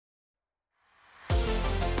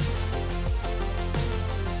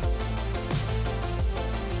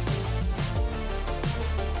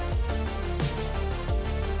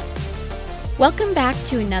Welcome back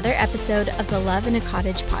to another episode of the Love in a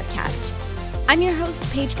Cottage podcast. I'm your host,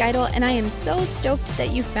 Paige Geidel, and I am so stoked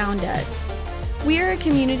that you found us. We are a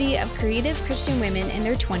community of creative Christian women in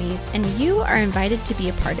their 20s, and you are invited to be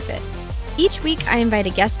a part of it. Each week, I invite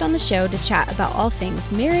a guest on the show to chat about all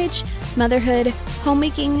things marriage, motherhood,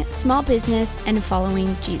 homemaking, small business, and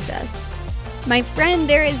following Jesus. My friend,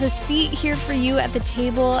 there is a seat here for you at the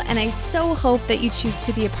table, and I so hope that you choose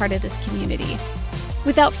to be a part of this community.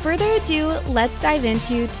 Without further ado, let's dive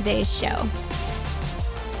into today's show.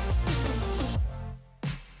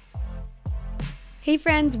 Hey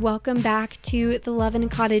friends, welcome back to the Love in a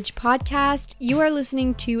Cottage podcast. You are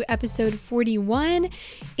listening to episode 41,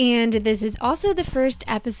 and this is also the first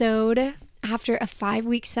episode after a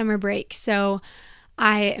 5-week summer break. So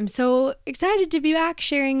I am so excited to be back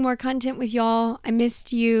sharing more content with y'all. I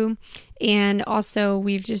missed you. And also,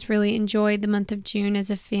 we've just really enjoyed the month of June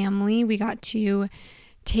as a family. We got to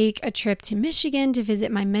take a trip to Michigan to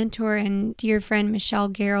visit my mentor and dear friend, Michelle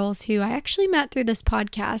Garrels, who I actually met through this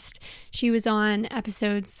podcast. She was on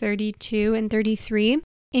episodes 32 and 33.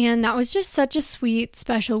 And that was just such a sweet,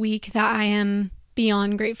 special week that I am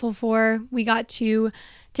beyond grateful for. We got to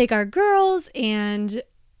take our girls, and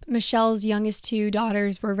Michelle's youngest 2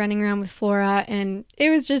 daughters were running around with Flora, and it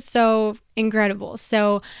was just so incredible.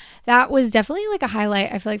 So that was definitely like a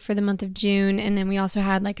highlight, I feel like, for the month of June. And then we also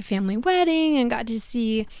had like a family wedding and got to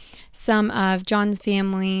see some of John's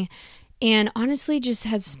family, and honestly just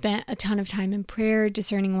have spent a ton of time in prayer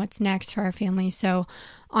discerning what's next for our family. So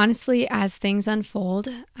honestly, as things unfold,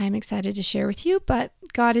 I'm excited to share with you, but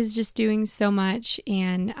God is just doing so much,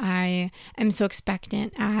 and I am so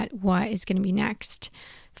expectant at what is going to be next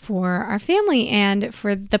for our family and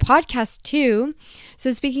for the podcast too.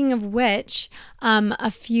 So speaking of which, a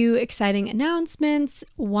few exciting announcements.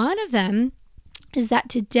 One of them is that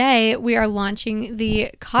today we are launching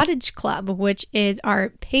the Cottage Club, which is our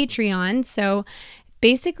Patreon. So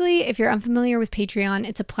basically, if you're unfamiliar with Patreon,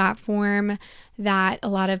 it's a platform that a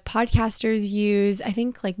lot of podcasters use. I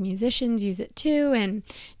think like musicians use it too, and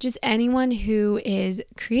just anyone who is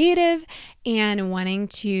creative and wanting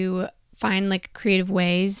to find like creative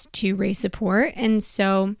ways to raise support. And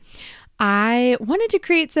so I wanted to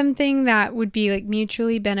create something that would be like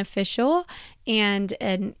mutually beneficial and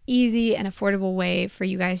an easy and affordable way for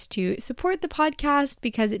you guys to support the podcast,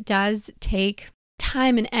 because it does take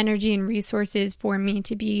time and energy and resources for me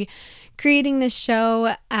to be creating this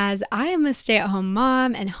show, as I am a stay-at-home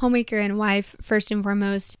mom and homemaker and wife first and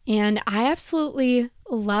foremost. And I absolutely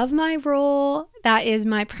love my role. That is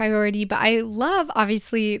my priority, but I love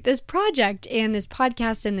obviously this project and this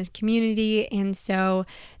podcast and this community. And so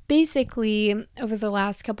basically over the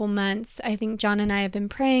last couple months, I think John and I have been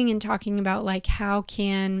praying and talking about like, how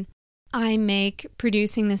can I make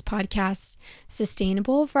producing this podcast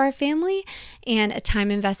sustainable for our family and a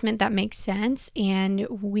time investment that makes sense. And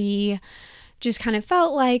we just kind of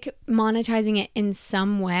felt like monetizing it in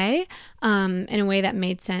some way, in a way that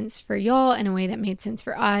made sense for y'all, in a way that made sense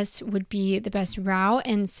for us, would be the best route.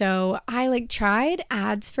 And so I tried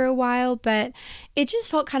ads for a while, but it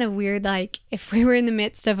just felt kind of weird, like if we were in the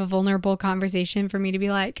midst of a vulnerable conversation, for me to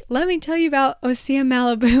be like, let me tell you about Osea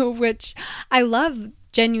Malibu, which I love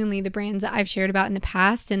genuinely the brands that I've shared about in the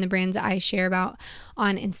past and the brands that I share about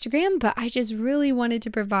on Instagram, but I just really wanted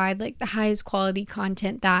to provide like the highest quality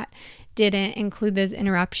content that didn't include those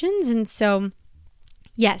interruptions. And so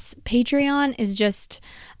yes, Patreon is just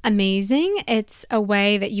amazing. It's a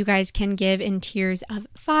way that you guys can give in tiers of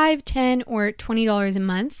 $5, $10, or $20 a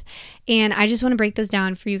month. And I just want to break those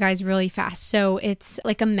down for you guys really fast. So it's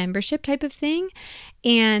like a membership type of thing,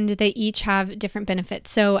 and they each have different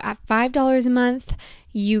benefits. So at $5 a month,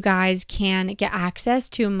 you guys can get access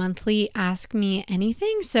to a monthly Ask Me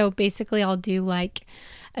Anything. So basically I'll do like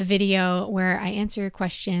a video where I answer your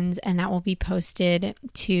questions, and that will be posted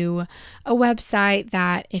to a website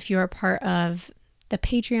that if you're a part of the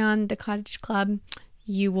Patreon, the Cottage Club,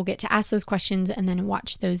 you will get to ask those questions and then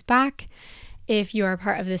watch those back. If you are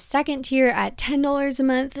part of the second tier at $10 a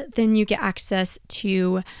month, then you get access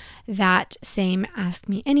to that same Ask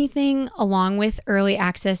Me Anything, along with early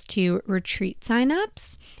access to retreat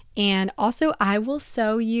signups. And also, I will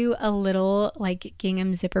sew you a little like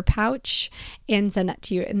gingham zipper pouch and send that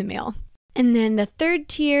to you in the mail. And then the third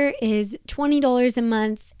tier is $20 a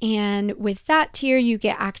month. And with that tier, you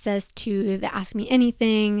get access to the Ask Me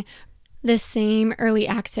Anything, the same early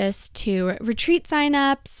access to retreat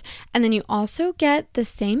signups, and then you also get the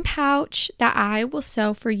same pouch that I will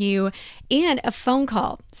sew for you and a phone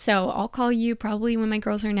call. So I'll call you probably when my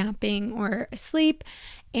girls are napping or asleep,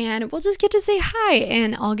 and we'll just get to say hi,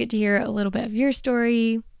 and I'll get to hear a little bit of your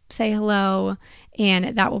story, say hello,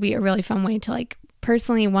 And that will be a really fun way to like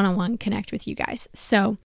personally one-on-one connect with you guys.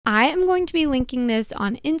 So I am going to be linking this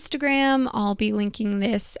on Instagram. I'll be linking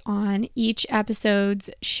this on each episode's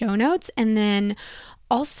show notes. And then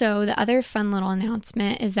also, the other fun little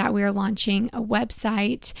announcement is that we are launching a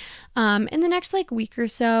website in the next like week or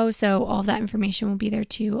so. So all of that information will be there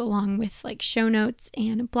too, along with like show notes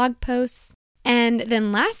and blog posts. And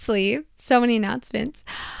then lastly, so many announcements.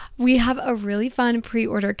 We have a really fun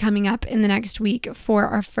pre-order coming up in the next week for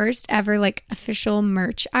our first ever like official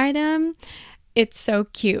merch item. It's so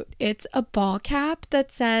cute. It's a ball cap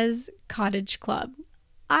that says Cottage Club.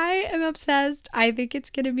 I am obsessed. I think it's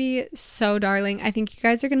going to be so darling. I think you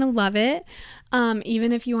guys are going to love it.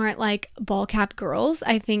 Even if you aren't like ball cap girls,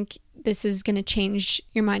 I think this is going to change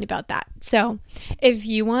your mind about that. So if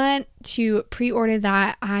you want to pre-order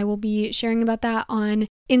that, I will be sharing about that on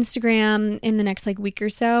Instagram in the next like week or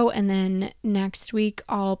so. And then next week,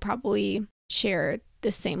 I'll probably share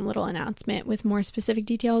the same little announcement with more specific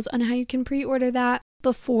details on how you can pre-order that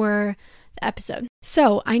before the episode.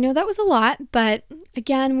 So I know that was a lot, but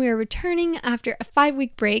again, we are returning after a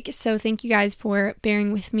 5-week break. So thank you guys for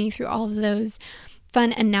bearing with me through all of those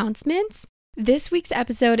fun announcements. This week's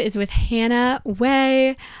episode is with Hannah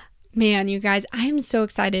Way. Man, you guys, I am so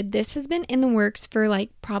excited. This has been in the works for like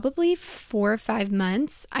probably 4 or 5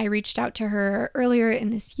 months. I reached out to her earlier in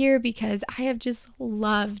this year because I have just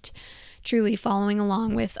loved truly following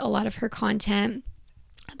along with a lot of her content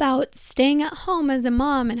about staying at home as a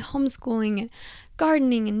mom and homeschooling and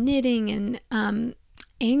gardening and knitting and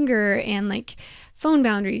anger and like phone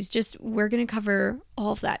boundaries. Just we're going to cover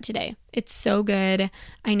all of that today. It's so good.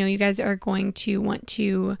 I know you guys are going to want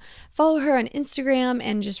to follow her on Instagram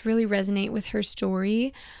and just really resonate with her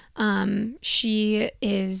story. She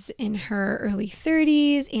is in her early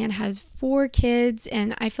 30s and has 4 kids,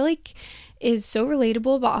 and I feel like is so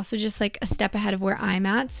relatable, but also just like a step ahead of where I'm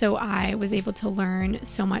at. So I was able to learn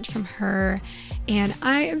so much from her, and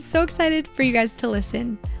I am so excited for you guys to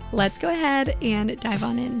listen. Let's go ahead and dive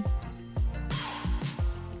on in.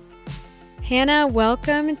 Hannah,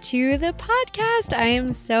 welcome to the podcast. I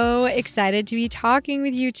am so excited to be talking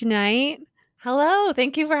with you tonight. Hello.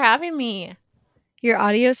 Thank you for having me. Your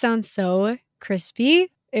audio sounds so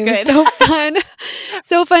crispy. It was so fun.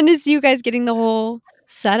 So fun to see you guys getting the whole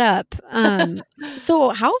setup. So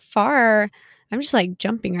how far, I'm just like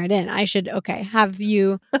jumping right in. I should, have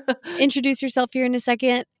you introduce yourself here in a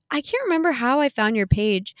second. I can't remember how I found your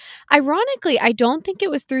page. Ironically, I don't think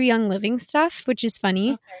it was through Young Living stuff, which is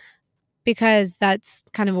funny because that's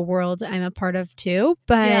kind of a world I'm a part of too.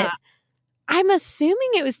 But I'm assuming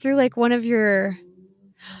it was through like one of your,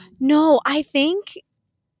 no, I think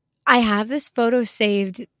I have this photo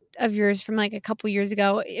saved of yours from like a couple years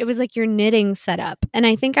ago. It was like your knitting setup, and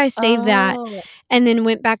I think I saved that and then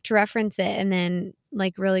went back to reference it, and then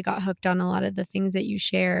like really got hooked on a lot of the things that you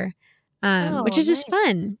share, which is just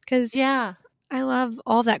fun because I love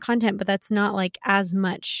all of that content, but that's not like as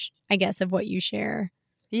much, I guess, of what you share.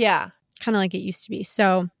 Kind of like it used to be.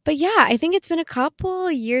 So, but yeah, I think it's been a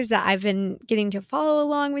couple years that I've been getting to follow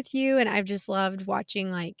along with you, and I've just loved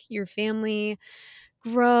watching like your family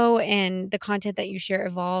grow and the content that you share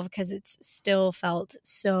evolve because it's still felt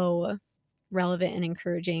so relevant and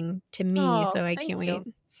encouraging to me. So I can't wait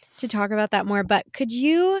to talk about that more. But could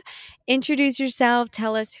you introduce yourself,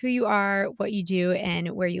 tell us who you are, what you do, and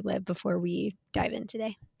where you live before we dive in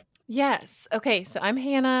today? Yes. Okay. So I'm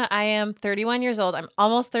Hannah. I am 31 years old. I'm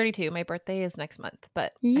almost 32. My birthday is next month,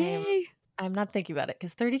 but I'm not thinking about it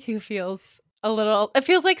because 32 feels it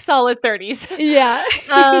feels like solid 30s.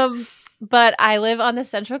 But I live on the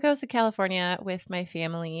Central Coast of California with my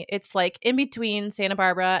family. It's like in between Santa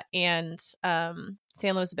Barbara and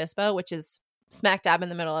San Luis Obispo, which is smack dab in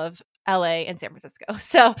the middle of LA and San Francisco.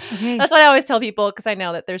 So that's what I always tell people because I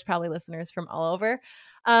know that there's probably listeners from all over.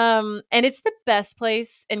 And it's the best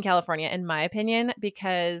place in California, in my opinion,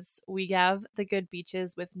 because we have the good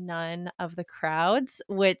beaches with none of the crowds,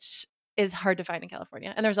 which is hard to find in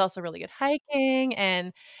California. And there's also really good hiking,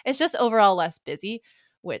 and it's just overall less busy,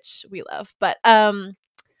 which we love. But I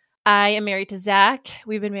am married to Zach.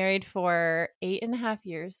 We've been married for 8.5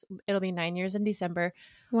 years. It'll be 9 years in December.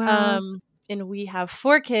 Wow. And we have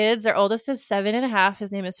 4 kids. Our oldest is 7.5.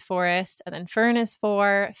 His name is Forrest. And then Fern is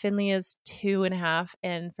 4. Finley is 2.5.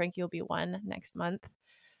 And Frankie will be 1 next month,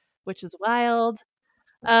 which is wild.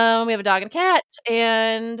 We have a dog and a cat.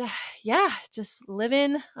 And just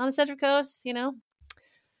living on the Central Coast, you know.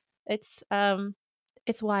 It's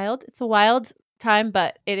wild. It's a wild time,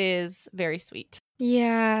 but it is very sweet.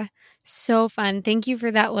 Yeah, so fun. Thank you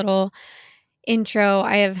for that little intro.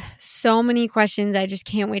 I have so many questions I just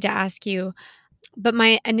can't wait to ask you. But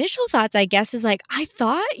my initial thoughts, I guess, is like, I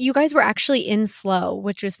thought you guys were actually in SLO,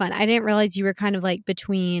 which was fun. I didn't realize you were kind of like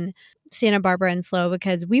between Santa Barbara and SLO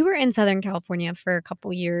because we were in Southern California for a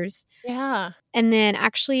couple years. Yeah. And then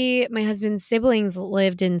actually my husband's siblings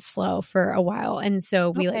lived in SLO for a while. And so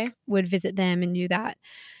we Okay. like would visit them and do that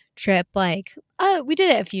trip. Like, we did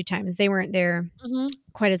it a few times. They weren't there Mhm.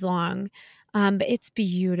 quite as long. But it's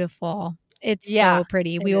beautiful. It's Yeah, so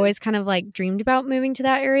pretty. it We is. always kind of like dreamed about moving to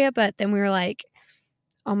that area, but then we were like,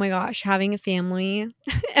 oh my gosh, having a family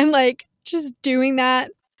and like just doing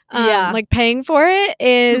that, Yeah. like paying for it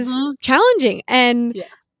is Mhm. challenging. And Yeah.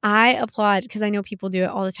 I applaud because I know people do it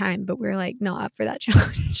all the time, but we're like not up for that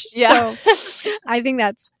challenge. Yeah. So I think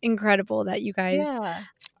that's incredible that you guys Yeah.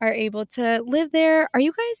 are able to live there. Are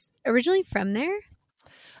you guys originally from there?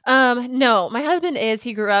 No, my husband is.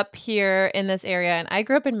 He grew up here in this area, and I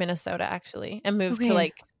grew up in Minnesota actually, and moved to Okay.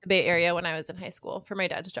 like the Bay Area when I was in high school for my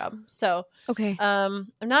dad's job. So, Okay. I'm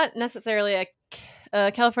not necessarily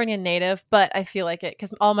a California native, but I feel like it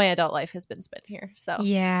because all my adult life has been spent here. So,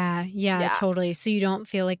 Yeah, Yeah. totally. So you don't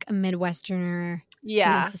feel like a Midwesterner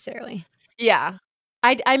yeah, necessarily. yeah.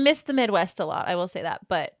 I miss the Midwest a lot. I will say that,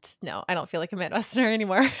 but no, I don't feel like a Midwesterner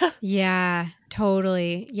anymore. Yeah,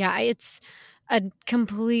 totally. Yeah, it's a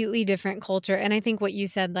completely different culture. And I think what you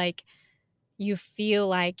said, like, you feel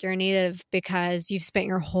like you're a native because you've spent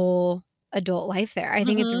your whole adult life there. I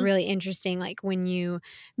think it's Mhm. really interesting, like, when you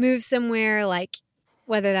move somewhere, like,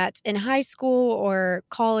 whether that's in high school or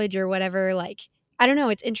college or whatever, like, I don't know,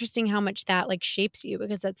 it's interesting how much that, like, shapes you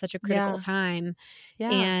because that's such a critical Yeah, time.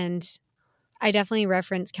 yeah. And I definitely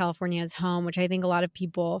reference California as home, which I think a lot of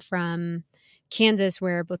people from Kansas,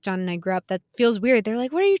 where both John and I grew up, that feels weird. They're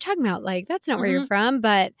like, what are you talking about? Like, that's not where you're Mhm. from.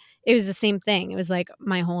 But it was the same thing. It was like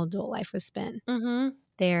my whole adult life was spent Mhm.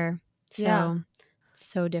 there. Yeah. So it's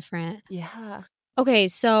so different. Yeah. Okay.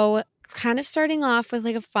 So kind of starting off with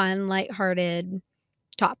like a fun, lighthearted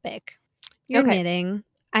topic. You're Okay. knitting.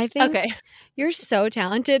 I Okay. think you're so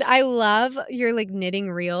talented. I love your like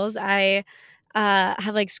knitting reels. I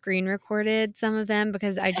have like screen recorded some of them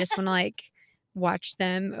because I just want to like watch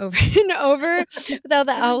them over and over without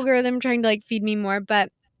the algorithm trying to like feed me more.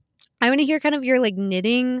 But I want to hear kind of your like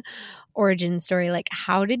knitting origin story. Like,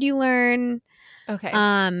 how did you learn? Okay.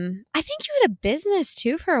 I think you had a business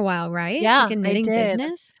too for a while, right? Yeah, Like a I knitting did.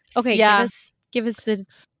 business. Okay, Yeah. give us the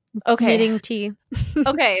Okay. knitting tea.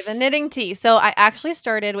 Okay, the knitting tea. So I actually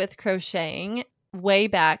started with crocheting way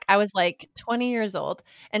back. I was like 20 years old,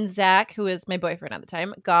 and Zach, who is my boyfriend at the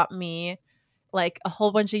time, got me like a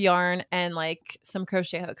whole bunch of yarn and like some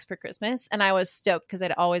crochet hooks for Christmas, and I was stoked because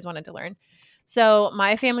I'd always wanted to learn. So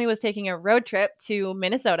my family was taking a road trip to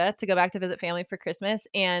Minnesota to go back to visit family for Christmas,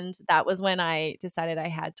 and that was when I decided I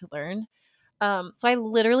had to learn. So I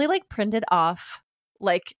literally like printed off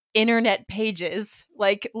like internet pages,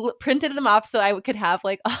 like printed them off so I could have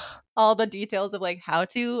like all the details of like how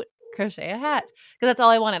to crochet a hat because that's all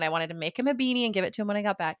I wanted. I wanted to make him a beanie and give it to him when I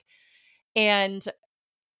got back. And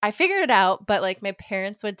I figured it out, but like my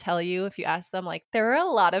parents would tell you if you ask them, like there were a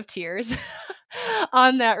lot of tears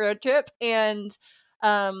on that road trip. And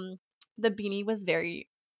the beanie was very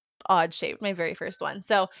odd shaped, my very first one.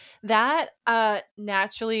 So that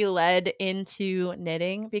naturally led into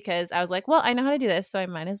knitting because I was like, well, I know how to do this, so I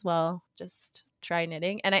might as well just try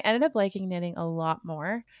knitting. And I ended up liking knitting a lot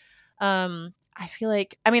more. I feel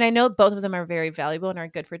like, I mean, I know both of them are very valuable and are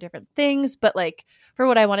good for different things, but like for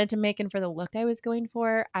what I wanted to make and for the look I was going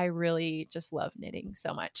for, I really just love knitting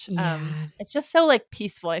so much. Yeah. It's just so like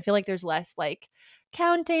peaceful. I feel like there's less like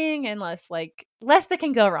counting and less that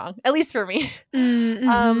can go wrong, at least for me.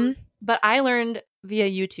 Mm-hmm. But I learned via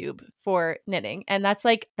YouTube for knitting, and that's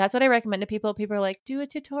what I recommend to people. People are like, do a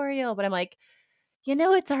tutorial, but I'm like,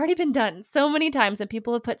 it's already been done so many times, and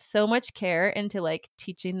people have put so much care into like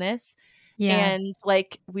teaching this. Yeah. And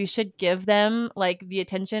like we should give them like the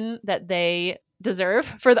attention that they deserve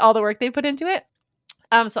for all the work they put into it.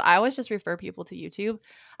 So I always just refer people to YouTube.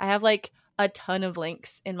 I have like a ton of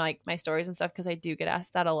links in my stories and stuff because I do get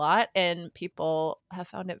asked that a lot, and people have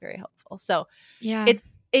found it very helpful. So Yeah.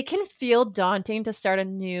 it can feel daunting to start a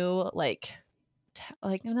new like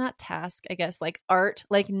not task, I guess, like art,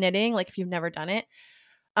 like knitting, like if you've never done it.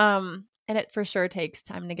 And it for sure takes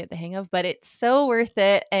time to get the hang of, but it's so worth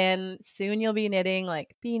it. And soon you'll be knitting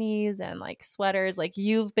like beanies and like sweaters. Like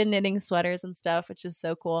you've been knitting sweaters and stuff, which is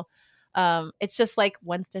so cool. It's just like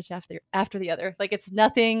one stitch after the other. Like it's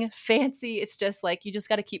nothing fancy. It's just like you just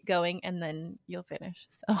got to keep going and then you'll finish.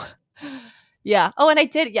 So yeah. Oh, and I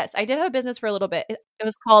did have a business for a little bit. It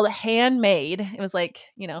was called Handmade. It was like,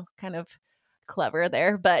 kind of clever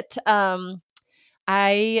there, but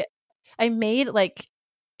I made like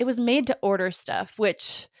it was made to order stuff,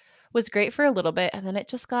 which was great for a little bit, and then it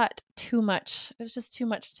just got too much. It was just too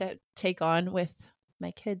much to take on with my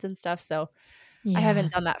kids and stuff. So I Yeah.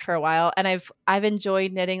 haven't done that for a while, and I've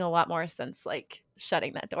enjoyed knitting a lot more since like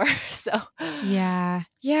shutting that door. So Yeah.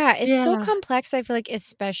 Yeah. It's so yeah. complex. I feel like,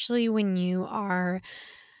 especially when you are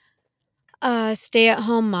a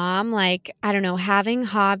stay-at-home mom, like, I don't know, having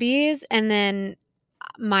hobbies, and then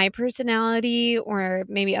my personality, or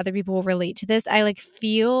maybe other people will relate to this, I like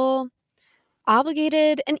feel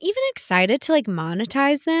obligated and even excited to like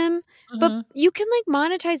monetize them. But Mhm. you can like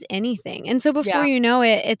monetize anything. And so before Yeah. you know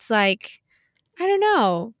it, it's like, I don't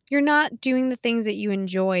know, you're not doing the things that you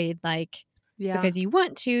enjoyed like Yeah. because you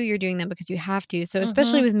want to, you're doing them because you have to. So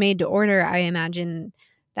especially Mhm. with made to order, I imagine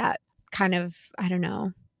that kind of, I don't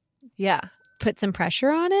know, Yeah. put some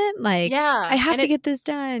pressure on it. Like, I Yeah. have And to it get this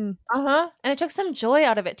done. and it took some joy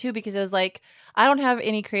out of it too, because it was like, I don't have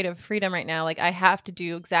any creative freedom right now. Like I have to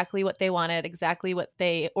do exactly what they wanted, exactly what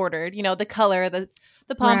they ordered, the color, the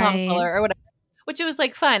pom-pom Right. color or whatever. Which it was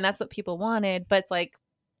like fine, that's what people wanted, but it's like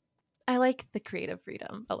I like the creative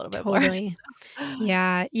freedom a little bit more. Totally.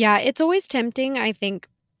 Yeah. Yeah. It's always tempting, I think,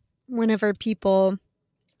 whenever people,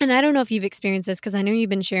 and I don't know if you've experienced this because I know you've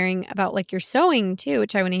been sharing about like your sewing too,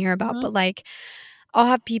 which I want to hear about, Mhm. but like I'll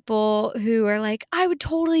have people who are like, I would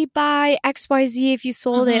totally buy XYZ if you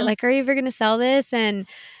sold it. Mhm. Like, are you ever going to sell this? And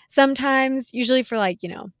sometimes, usually for like,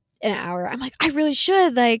 an hour, I'm like, I really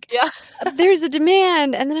should. Like, Yeah. there's a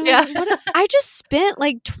demand. And then I'm like, Yeah. what? I just spent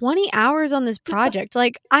like 20 hours on this project.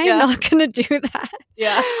 Like, I am Yeah. not going to do that.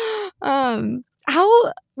 Yeah.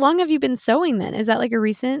 How long have you been sewing then? Is that like a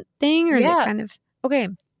recent thing, or is it Yeah. kind of okay?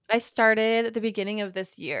 I started at the beginning of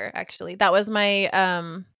this year, actually. That was my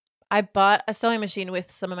I bought a sewing machine with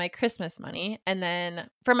some of my Christmas money, and then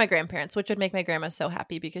from my grandparents, which would make my grandma so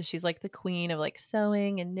happy because she's like the queen of like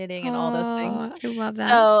sewing and knitting and all those things. Oh, I love that.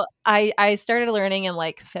 So I started learning in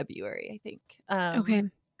like February, I think. Okay.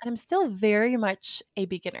 And I'm still very much a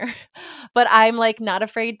beginner, but I'm like not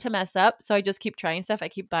afraid to mess up. So I just keep trying stuff. I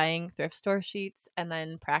keep buying thrift store sheets and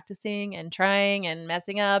then practicing and trying and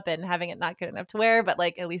messing up and having it not good enough to wear, but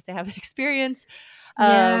like at least I have the experience.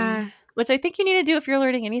 Yeah, Which I think you need to do if you're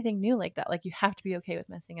learning anything new like that. Like you have to be okay with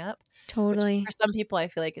messing up, which totally. for some people I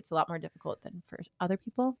feel like it's a lot more difficult than for other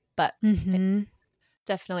people, but it's Mm-hmm.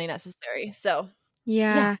 definitely necessary. So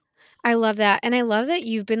yeah. Yeah. I love that. And I love that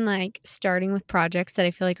you've been like starting with projects that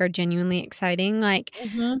I feel like are genuinely exciting. Like,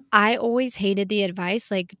 Mhm. I always hated the advice,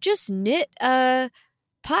 like, just knit a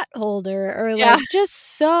pot holder, or Yeah. like just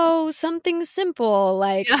sew something simple.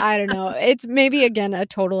 Like, Yeah. I don't know. It's maybe again a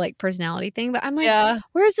total like personality thing, but I'm like, Yeah.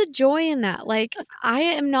 where's the joy in that? Like, I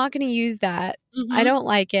am not going to use that. I Mhm. don't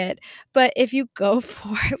like it. But if you go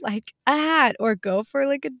for like a hat or go for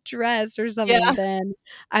like a dress or something, Yeah. then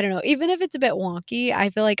I don't know. Even if it's a bit wonky,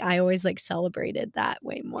 I feel like I always like celebrated that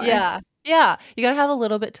way more. Yeah. Yeah. You gotta have a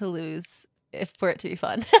little bit to lose if for it to be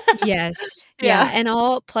fun. Yes. Yeah. Yeah. And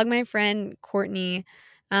I'll plug my friend Courtney,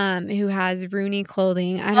 who has Rooney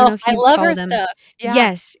Clothing. I don't Oh, know if I you love follow her them. stuff. Yeah.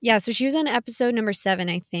 Yes. Yeah. So she was on episode number 7,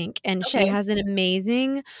 I think. And she Okay. has an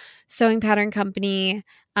amazing sewing pattern company,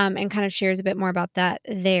 and kind of shares a bit more about that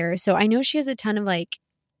there. So I know she has a ton of like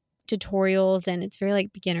tutorials, and it's very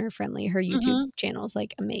like beginner friendly. Her YouTube Mhm. channel is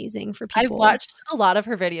like amazing for I've people. watched a lot of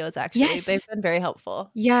her videos, actually. They've Yes. been very helpful.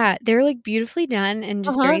 Yeah. They're like beautifully done and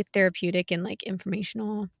just Uh-huh. very therapeutic and like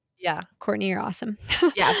informational. Yeah. Courtney, you're awesome.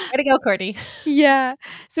 Yeah. Way to go, Courtney. Yeah.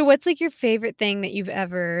 So what's like your favorite thing that you've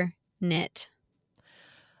ever knit?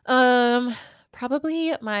 Um,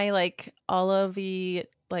 Probably my like olivey,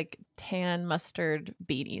 like tan mustard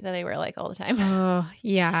beanie that I wear like all the time. Oh,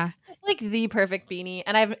 yeah. Just like the perfect beanie.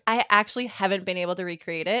 And I actually haven't been able to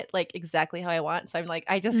recreate it like exactly how I want. So I'm like,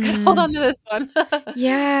 I just gotta hold Mm. on to this one.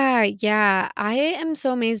 Yeah, yeah. I am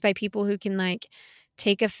so amazed by people who can like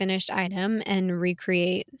take a finished item and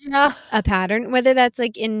recreate Yeah. a pattern, whether that's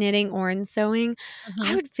like in knitting or in sewing.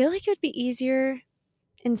 I Mhm. would feel like it would be easier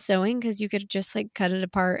in sewing because you could just like cut it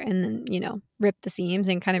apart and then, rip the seams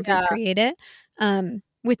and kind of Yeah. recreate it.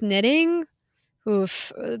 With knitting,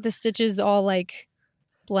 oof, the stitches all like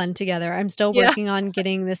blend together. I'm still Yeah. working on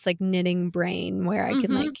getting this like knitting brain where I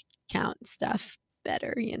can Mhm. like count stuff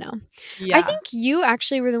better. I Yeah. think you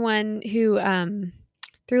actually were the one who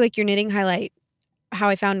through like your knitting highlight, how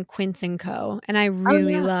I found Quince and Co. And I Oh,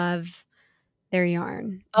 really yeah. love their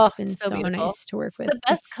yarn. Oh, It's been it's so so beautiful. nice to work with. The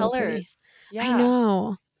best It's so pretty. colors. I Yeah.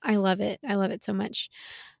 know. I love it. I love it so much.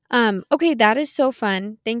 Okay, that is so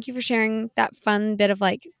fun. Thank you for sharing that fun bit of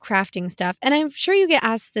like crafting stuff. And I'm sure you get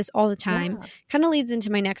asked this all the time. Yeah. Kind of leads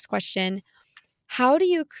into my next question. How do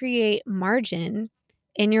you create margin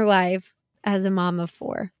in your life as a mom of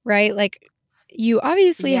 4, right? Like, you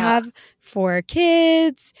obviously Yeah. have 4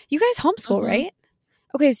 kids. You guys homeschool, Mhm. right?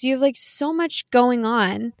 Okay, so you have like so much going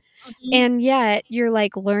on, Mhm. and yet you're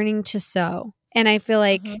like learning to sew. And I feel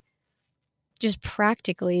Mhm. like just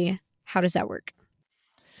practically, how does that work?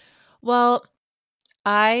 Well,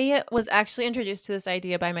 I was actually introduced to this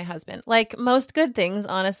idea by my husband. Like most good things,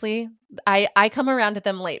 honestly, I come around to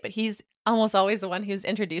them late, but he's almost always the one who's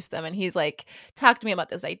introduced them, and he's like talked to me about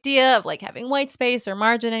this idea of like having white space or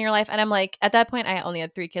margin in your life. And I'm like, at that point I only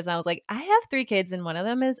had 3 kids, and I was like, I have 3 kids and one of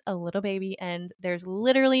them is a little baby and there's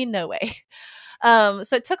literally no way.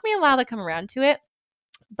 So it took me a while to come around to it,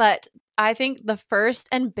 but I think the first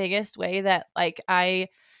and biggest way that like I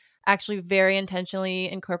actually very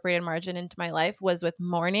intentionally incorporated margin into my life was with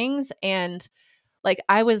mornings. And like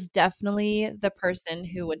I was definitely the person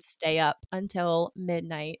who would stay up until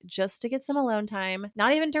midnight just to get some alone time,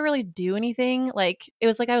 not even to really do anything. Like it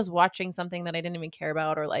was like I was watching something that I didn't even care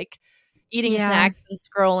about, or like eating Yeah. snacks and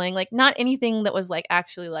scrolling, like not anything that was like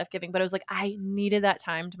actually life-giving, but it was like I needed that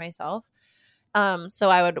time to myself. So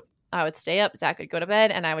I would stay up, Zach would go to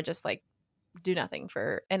bed, and I would just like do nothing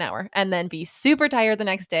for an hour and then be super tired the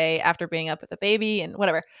next day after being up with a baby and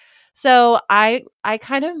whatever. So I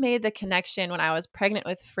kind of made the connection when I was pregnant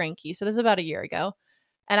with Frankie. So this is about a year ago.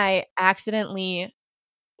 And I accidentally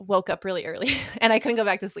woke up really early and I couldn't go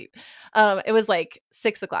back to sleep. It was like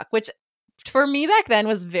 6 o'clock, which for me back then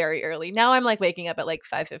was very early. Now I'm like waking up at like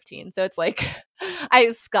 5:15. So it's like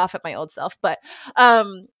I scoff at my old self. But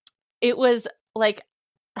it was like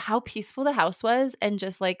how peaceful the house was, and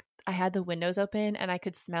just like I had the windows open and I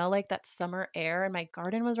could smell like that summer air, and my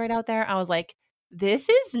garden was right out there. I was like, this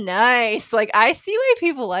is nice. Like I see why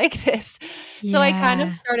people like this. So I kind of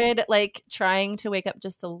Yeah. started like trying to wake up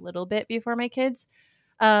just a little bit before my kids,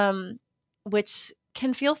 which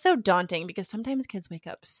can feel so daunting because sometimes kids wake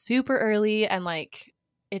up super early and like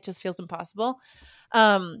it just feels impossible.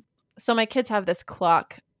 So my kids have this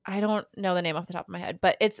clock. I don't know the name off the top of my head,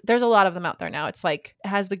 but there's a lot of them out there now. It's like it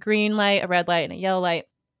has the green light, a red light, and a yellow light.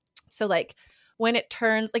 So like when it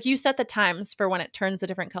turns, like you set the times for when it turns the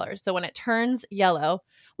different colors. So when it turns yellow,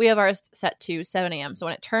 we have ours set to 7 a.m. So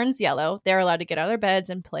when it turns yellow, they're allowed to get out of their beds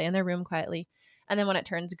and play in their room quietly. And then when it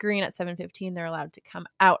turns green at 7:15, they're allowed to come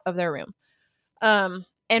out of their room.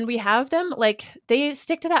 And we have them like they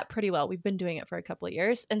stick to that pretty well. We've been doing it for a couple of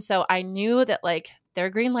years. And so I knew that like their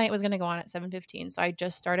green light was going to go on at 7:15. So I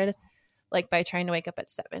just started like by trying to wake up at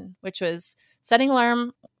 7, which was setting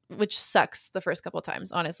alarm, which sucks the first couple of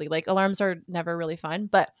times, honestly. Like alarms are never really fun,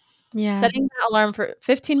 but Yeah. setting that alarm for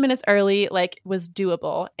 15 minutes early like was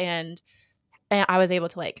doable. And I was able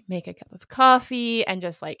to like make a cup of coffee and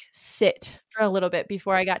just like sit for a little bit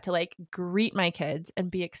before I got to like greet my kids and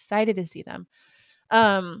be excited to see them.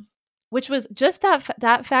 Which was just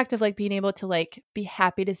that fact of like being able to like be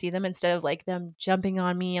happy to see them instead of like them jumping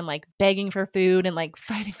on me and like begging for food and like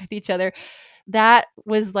fighting with each other. That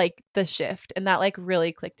was like the shift, and that like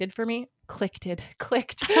really clicked for me. Clicked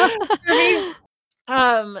for me.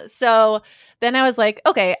 So then I was like,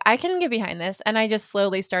 okay, I can get behind this. And I just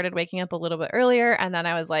slowly started waking up a little bit earlier. And then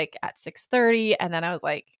I was like at 6:30. And then I was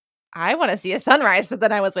like, I want to see a sunrise. So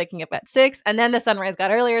then I was waking up at 6. And then the sunrise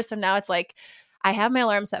got earlier. So now it's like I have my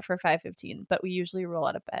alarm set for 5:15, but we usually roll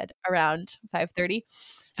out of bed around 5:30.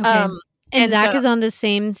 Okay. And and Zach so is on the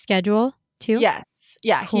same schedule too? yes.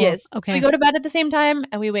 Yeah, he Cool. is. So Okay. we go to bed at the same time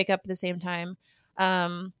and we wake up at the same time.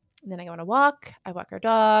 And then I go on a walk. I walk our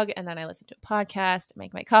dog, and then I listen to a podcast,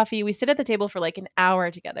 make my coffee. We sit at the table for like an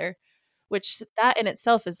hour together, which that in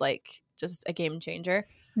itself is like just a game changer.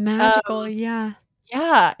 Magical. Yeah.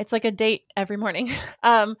 Yeah, it's like a date every morning.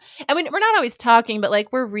 And we're not always talking, but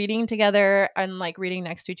like we're reading together and like reading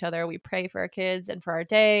next to each other. We pray for our kids and for our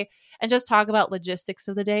day and just talk about logistics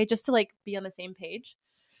of the day just to like be on the same page.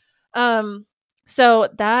 So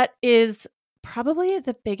that is probably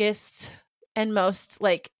the biggest and most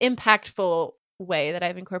like impactful way that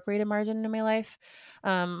I've incorporated margin into my life.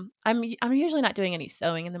 I'm usually not doing any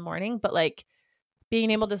sewing in the morning, but like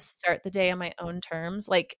being able to start the day on my own terms,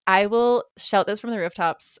 like I will shout this from the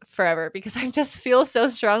rooftops forever because I just feel so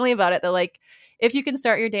strongly about it that like if you can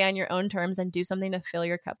start your day on your own terms and do something to fill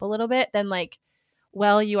your cup a little bit, then like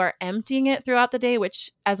while you are emptying it throughout the day, which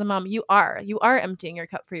as a mom you are emptying your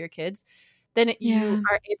cup for your kids, then you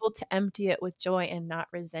are able to empty it with joy and not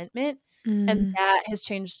resentment. And that has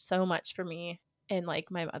changed so much for me in like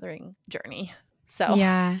my mothering journey. So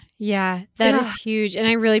yeah, that is huge. And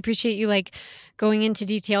I really appreciate you like going into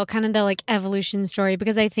detail, kind of the like evolution story,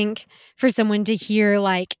 because I think for someone to hear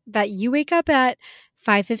like that you wake up at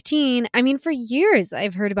 5:15, I mean, for years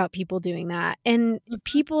I've heard about people doing that, and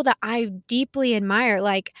people that I deeply admire,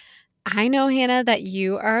 like I know, Hannah, that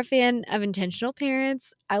you are a fan of intentional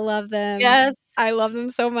parents. I love them. Yes. I love them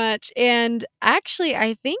so much. And actually,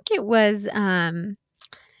 I think it was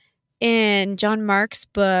in John Mark's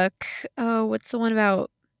book. Oh, what's the one about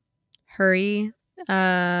hurry?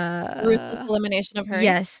 Ruthless Elimination of Hurry.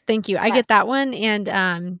 Yes, thank you. I Yes. get that one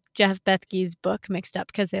and Jeff Bethke's book mixed up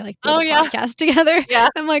because they like did Oh, a yeah. podcast together. Yeah.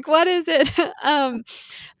 I'm like, what is it?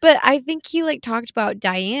 But I think he like talked about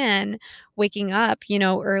Diane waking up, you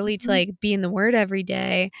know, early to like be in the Word every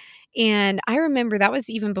day. And I remember that was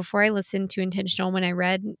even before I listened to Intentional when I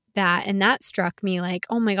read that. And that struck me like,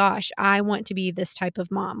 oh my gosh, I want to be this type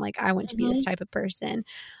of mom. Like, I want to be this type of person.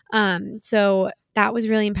 So that was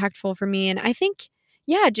really impactful for me. And I think,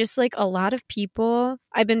 yeah, just like a lot of people,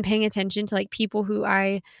 I've been paying attention to like people who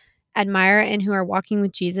I admire and who are walking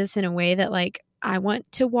with Jesus in a way that like I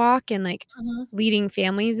want to walk and like leading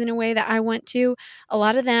families in a way that I want to. A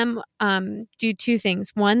lot of them do two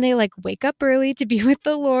things. One, they like wake up early to be with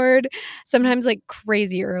the Lord, sometimes like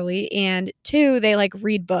crazy early. And two, they like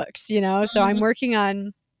read books, you know? So I'm working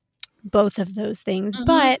on both of those things.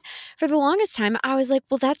 But for the longest time, I was like,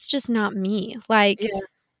 well, that's just not me. Like,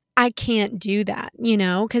 I can't do that, you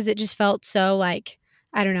know, because it just felt so like,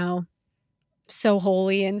 I don't know, so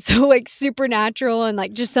holy and so like supernatural and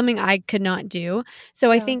like just something I could not do. So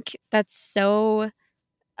I think that's so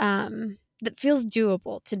that feels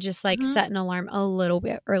doable to just like set an alarm a little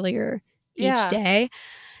bit earlier each day.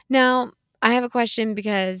 Now, I have a question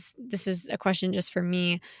because this is a question just for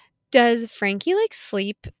me. Does Frankie like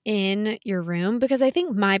sleep in your room? Because I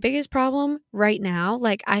think my biggest problem right now,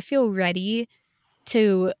 like I feel ready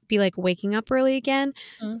to be like waking up early again,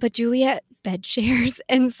 but Juliet bed shares.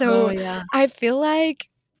 And so I feel like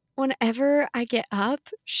whenever I get up,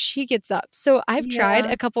 she gets up. So I've tried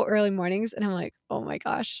a couple early mornings and I'm like, oh my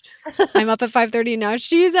gosh, I'm up at 5:30 now.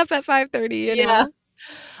 She's up at 5:30, you know?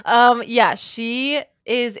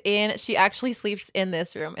 She actually sleeps in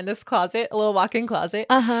this room, in this closet, a little walk-in closet,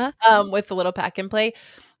 with the little pack and play.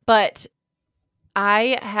 But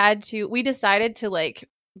we decided to like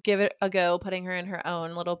give it a go putting her in her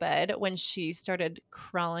own little bed when she started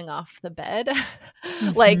crawling off the bed.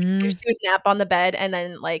 Like if she would nap on the bed and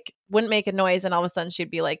then like wouldn't make a noise and all of a sudden she'd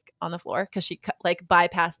be like on the floor because she like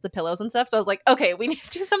bypassed the pillows and stuff. So I was like, okay, we need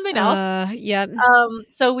to do something else.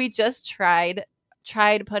 So we just tried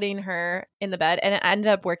putting her in the bed and it ended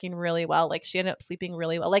up working really well. Like she ended up sleeping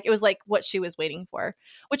really well. Like it was like what she was waiting for,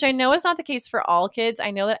 which I know is not the case for all kids.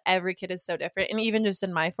 I know that every kid is so different. And even just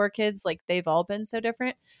in my 4 kids, like they've all been so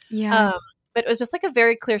different. But it was just like a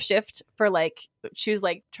very clear shift for like, she was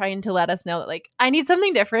like trying to let us know that like, I need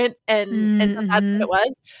something different. And so that's what it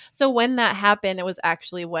was. So when that happened, it was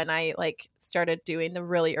actually when I like started doing the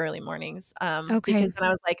really early mornings. Because then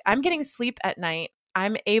I was like, I'm getting sleep at night.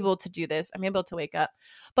 I'm able to do this. I'm able to wake up.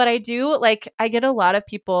 But I do like, I get a lot of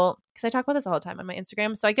people, because I talk about this all the time on my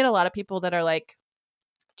Instagram. So I get a lot of people that are like,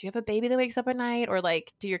 do you have a baby that wakes up at night? Or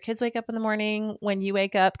like, do your kids wake up in the morning when you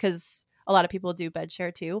wake up? Because a lot of people do bed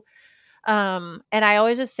share too. And I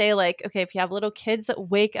always just say like, okay, if you have little kids that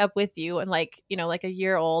wake up with you and like, you know, like a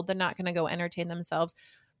year old, they're not going to go entertain themselves.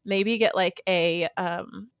 Maybe get like a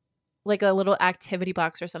little activity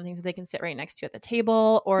box or something so they can sit right next to you at the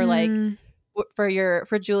table, or like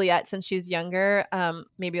for Juliet, since she's younger,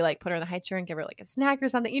 maybe like put her in the high chair and give her like a snack or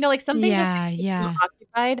something, you know, like something just to keep them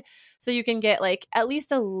occupied so you can get like at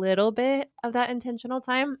least a little bit of that intentional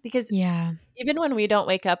time. Because even when we don't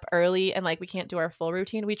wake up early and like we can't do our full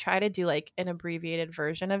routine, we try to do like an abbreviated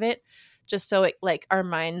version of it just so it like our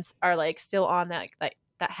minds are like still on that like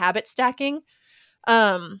that habit stacking.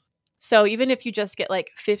 So even if you just get like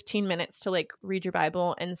 15 minutes to like read your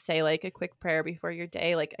Bible and say like a quick prayer before your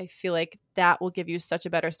day, like I feel like that will give you such a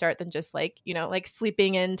better start than just like, you know, like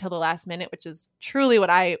sleeping in till the last minute, which is truly what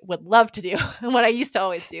I would love to do and what I used to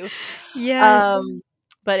always do.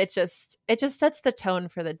 But it just sets the tone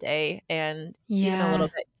for the day, and even a little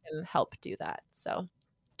bit can help do that. So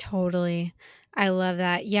totally. I love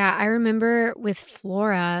that. Yeah, I remember with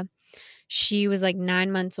Flora, she was like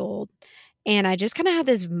 9 months old. And I just kind of had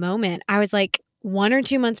this moment. I was like 1 or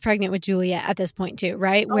 2 months pregnant with Juliet at this point too,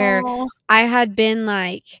 right? Where I had been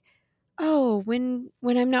like, oh, when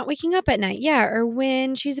I'm not waking up at night. Yeah. Or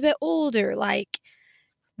when she's a bit older, like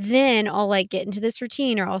then I'll like get into this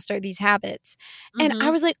routine or I'll start these habits. And I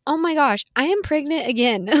was like, oh my gosh, I am pregnant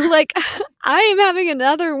again. Like I am having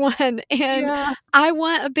another one and I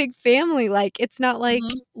want a big family. Like it's not like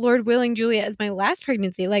Lord willing, Juliet is my last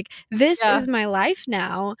pregnancy. Like this is my life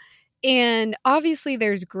now. And obviously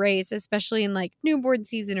there's grace, especially in like newborn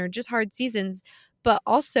season or just hard seasons. But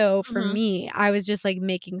also for me, I was just like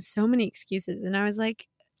making so many excuses. And I was like,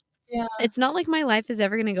 Yeah. it's not like my life is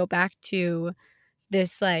ever going to go back to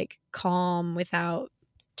this like calm without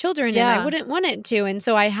children, and I Yeah. wouldn't want it to. And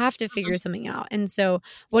so I have to Mhm. figure something out. And so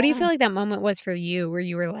what do you Yeah. feel like that moment was for you where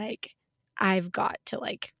you were like, I've got to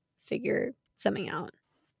like figure something out?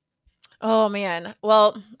 Oh man.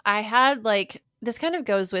 Well, I had like this kind of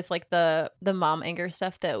goes with like the mom anger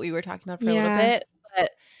stuff that we were talking about for a little Yeah. bit,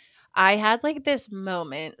 but I had like this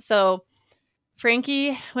moment. So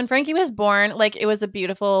when Frankie was born, like it was a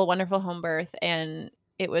beautiful, wonderful home birth, and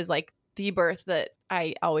it was like the birth that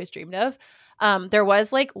I always dreamed of. There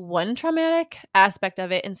was like one traumatic aspect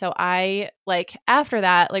of it, and so I like after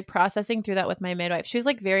that, like processing through that with my midwife, she was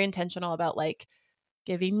like very intentional about like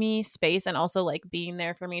giving me space and also like being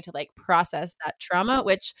there for me to like process that trauma,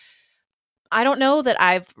 which I don't know that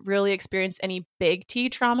I've really experienced any big T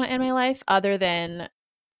trauma in my life other than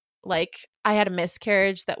like I had a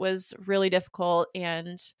miscarriage that was really difficult,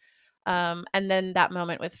 and then that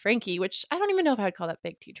moment with Frankie, which I don't even know if I would call that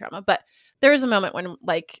big T trauma, but there was a moment when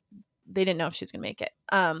like they didn't know if she was going to make it.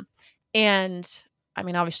 And I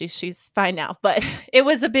mean obviously she's fine now, but it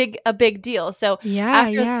was a big deal. So Yeah.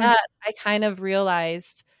 after Yeah. that I kind of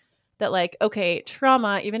realized that like okay,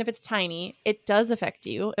 trauma, even if it's tiny, it does affect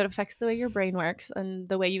you. It affects the way your brain works and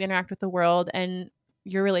the way you interact with the world and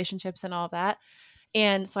your relationships and all of that.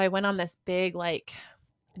 And so I went on this big like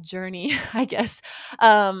journey, I guess.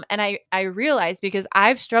 And I realized because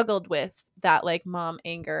I've struggled with that like mom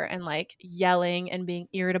anger and like yelling and being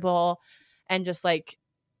irritable and just like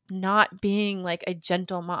not being like a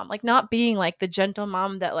gentle mom, like not being like the gentle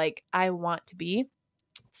mom that like I want to be.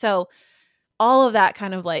 So all of that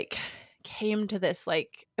kind of like came to this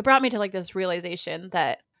like it brought me to like this realization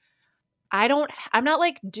that I'm not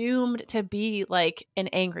like doomed to be like an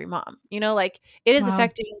angry mom. You know, like it is Wow.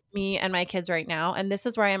 affecting me and my kids right now. And this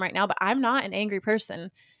is where I am right now, but I'm not an angry person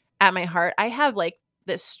at my heart. I have like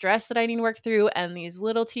this stress that I need to work through and these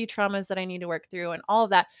little T traumas that I need to work through and all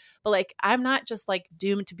of that. But like, I'm not just like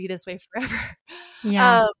doomed to be this way forever.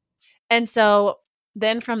 Yeah. um, and so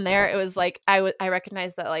then from there, it was like I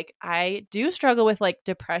recognized that like I do struggle with like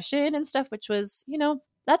depression and stuff, which was, you know,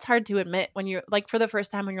 that's hard to admit when you're like for the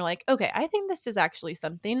first time when you're like, okay, I think this is actually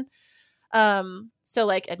something. So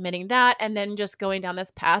like admitting that and then just going down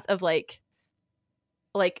this path of like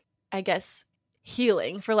I guess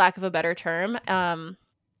healing for lack of a better term.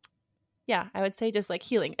 Yeah, I would say just like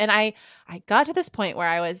healing. And I got to this point where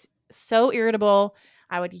I was so irritable.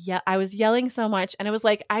 I was yelling so much and it was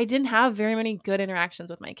like I didn't have very many good interactions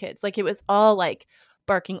with my kids. Like it was all like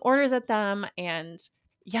barking orders at them and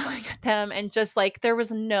yelling at them and just like there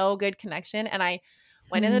was no good connection and I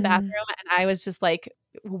went in the Hmm. bathroom and I was just like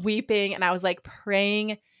weeping and I was like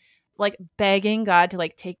praying, like begging God to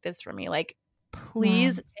like take this from me. Like Wow.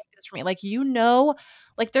 please take this from me. Like you know,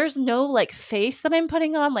 like there's no like face that I'm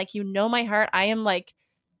putting on. Like you know my heart. I am like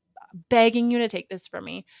begging you to take this from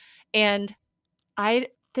me. And I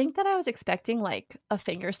think that I was expecting like a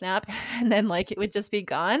finger snap and then like it would just be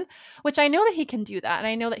gone, which I know that he can do that and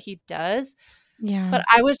I know that he does. Yeah. But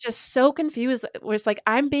I was just so confused where it's like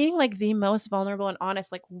I'm being like the most vulnerable and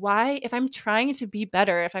honest. Like why if I'm trying to be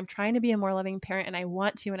better, if I'm trying to be a more loving parent and I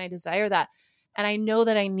want to and I desire that and I know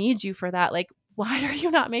that I need you for that, like why are you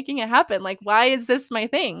not making it happen? Like why is this my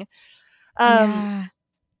thing? Um Yeah.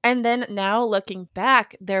 and then now looking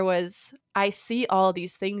back, I see all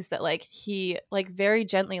these things that like he like very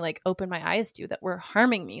gently like opened my eyes to that were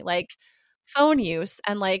harming me, like phone use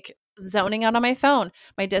and like zoning out on my phone,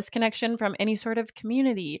 my disconnection from any sort of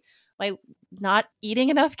community, my not eating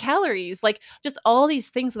enough calories, like just all these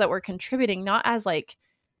things that were contributing not as like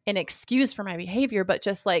an excuse for my behavior, but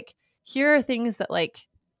just like here are things that like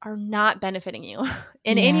are not benefiting you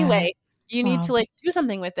in any Yeah. way. You need to Wow. like do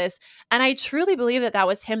something with this. And I truly believe that that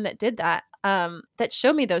was him that did that, that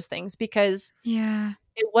showed me those things because Yeah.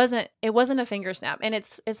 it wasn't a finger snap and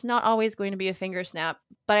it's not always going to be a finger snap,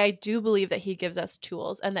 but I do believe that he gives us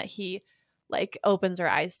tools and that he like opens our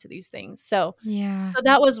eyes to these things. So Yeah. so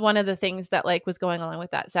that was one of the things that like was going along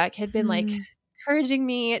with that. Zach had been like Hmm. encouraging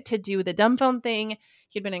me to do the dumb phone thing.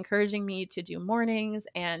 He'd been encouraging me to do mornings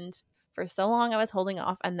and for so long I was holding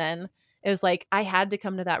off and then it was like I had to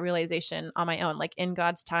come to that realization on my own, like in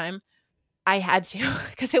God's time. I had to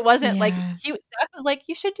because it wasn't like Yeah. Zach was like,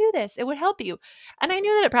 you should do this. It would help you. And I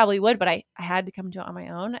knew that it probably would, but I had to come to it on my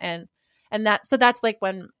own. And that so that's like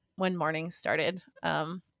when mornings started.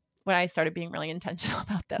 When I started being really intentional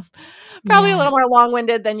about them. Probably a Yeah. little more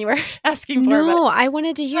long-winded than you were asking for, but No, I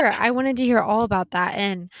wanted to hear. I wanted to hear all about that.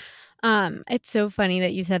 And it's so funny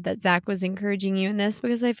that you said that Zach was encouraging you in this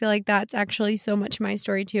because I feel like that's actually so much my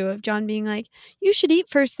story too of John being like, you should eat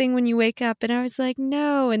first thing when you wake up. And I was like,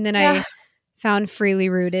 no. And then yeah. I found Freely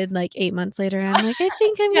Rooted like 8 months later. And I'm like, I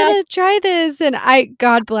think I'm going to try this. And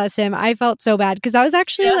God bless him. I felt so bad because I was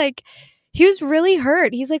actually like, he was really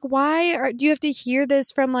hurt. He's like, why do you have to hear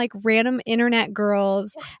this from like random internet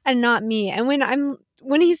girls and not me? And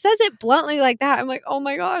when he says it bluntly like that, I'm like, oh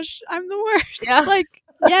my gosh, I'm the worst. Yeah. Like,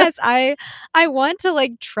 yes, I want to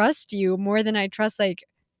like trust you more than I trust like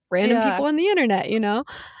random people on the internet, you know?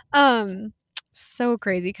 So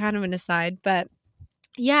crazy, kind of an aside, but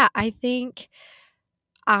yeah, I think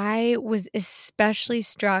I was especially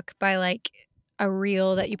struck by like a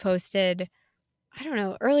reel that you posted, I don't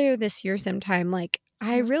know, earlier this year sometime. Like,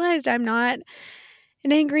 I realized I'm not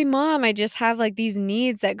an angry mom. I just have like these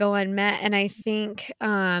needs that go unmet. And I think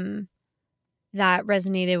that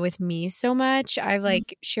resonated with me so much. I've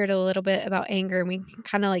like shared a little bit about anger, and we can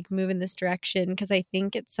kind of like move in this direction because I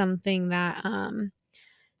think it's something that,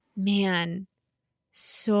 man,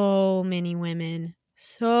 so many women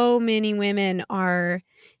are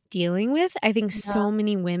dealing with. I think so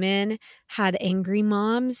many women had angry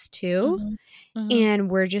moms too. And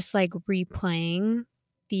we're just like replaying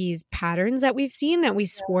these patterns that we've seen that we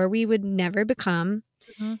swore we would never become.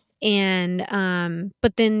 And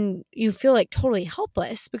but then you feel like totally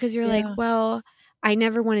helpless because you're like, well, I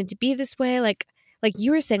never wanted to be this way. Like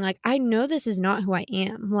you were saying, like, I know this is not who I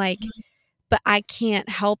am. Like, but I can't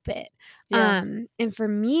help it. And for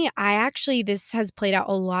me, this has played out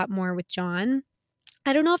a lot more with John.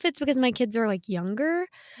 I don't know if it's because my kids are like younger,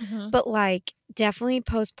 but like definitely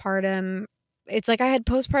postpartum. It's like I had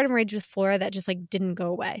postpartum rage with Flora that just like didn't go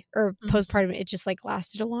away, or postpartum, it just like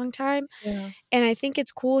lasted a long time. And I think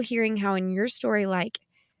it's cool hearing how in your story, like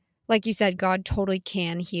you said, God totally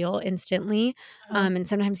can heal instantly. And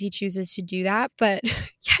sometimes he chooses to do that. But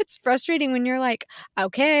yeah, it's frustrating when you're like,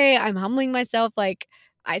 okay, I'm humbling myself. Like,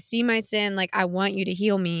 I see my sin. Like, I want you to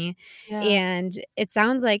heal me. And it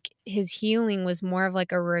sounds like his healing was more of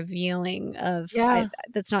like a revealing of,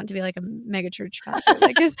 that's not to be like a megachurch pastor.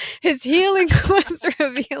 Like his healing was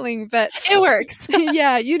revealing, but it works.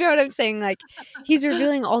 Yeah. You know what I'm saying? Like, he's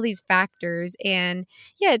revealing all these factors, and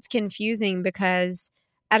yeah, it's confusing because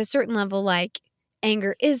at a certain level, like,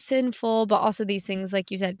 anger is sinful, but also these things,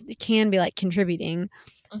 like you said, can be like contributing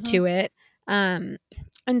to it.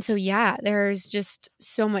 And so, yeah, there's just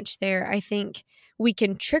so much there. I think we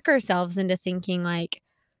can trick ourselves into thinking like,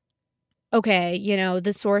 okay, you know,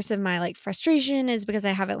 the source of my like frustration is because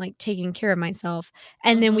I haven't like taken care of myself.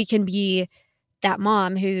 And then we can be that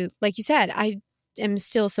mom who, like you said, I am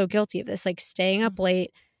still so guilty of this, like staying up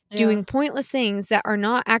late, doing pointless things that are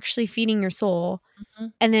not actually feeding your soul,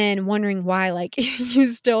 and then wondering why like you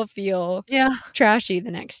still feel trashy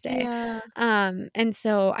the next day. And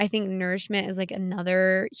so I think nourishment is like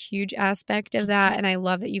another huge aspect of that. And I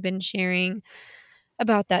love that you've been sharing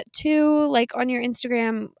about that too. Like on your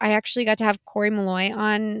Instagram, I actually got to have Corey Malloy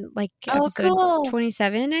on like episode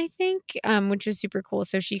 27, I think, which was super cool.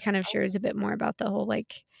 So she kind of shares a bit more about the whole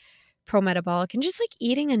like pro-metabolic and just like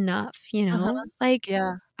eating enough, you know, like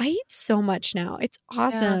I eat so much now. It's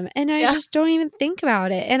awesome. And I just don't even think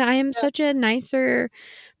about it. And I am such a nicer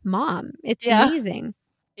mom. It's amazing.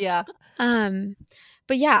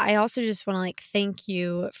 But yeah, I also just want to like thank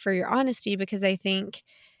you for your honesty, because I think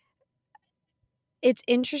it's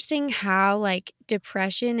interesting how like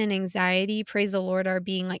depression and anxiety, praise the Lord, are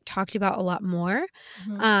being like talked about a lot more.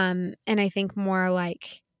 And I think more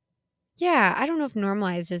like, I don't know if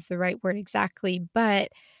normalized is the right word exactly, but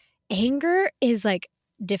anger is like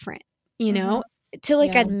different, you know, to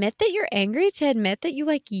like admit that you're angry, to admit that you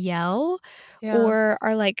like yell or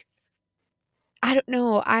are like, I don't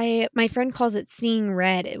know. My friend calls it seeing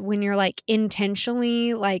red, when you're like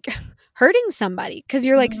intentionally like hurting somebody because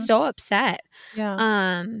you're like so upset.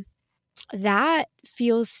 That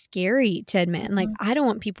feels scary to admit. And like, I don't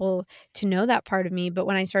want people to know that part of me. But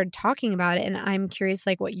when I started talking about it, and I'm curious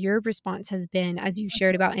like what your response has been as you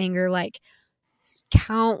shared about anger, like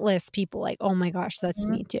countless people like, oh my gosh, that's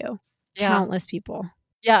me too. Countless people.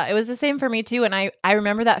 Yeah, it was the same for me too. And I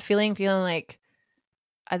remember that feeling like,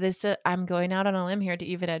 I'm going out on a limb here to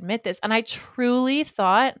even admit this. And I truly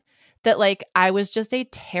thought that like I was just a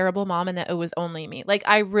terrible mom and that it was only me. Like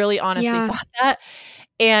I really honestly thought that.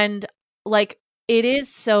 And like it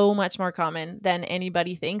is so much more common than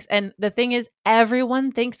anybody thinks. And the thing is,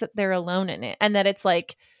 everyone thinks that they're alone in it and that it's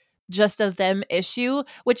like just a them issue,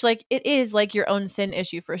 which like it is like your own sin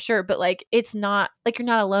issue for sure, but like it's not like you're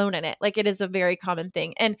not alone in it. Like it is a very common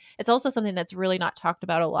thing. And it's also something that's really not talked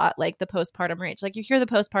about a lot, like the postpartum rage. Like you hear the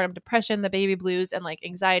postpartum depression, the baby blues, and like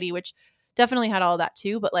anxiety, which definitely had all that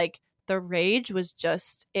too, but like the rage was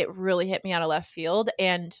just, it really hit me out of left field.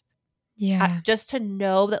 And Yeah. just to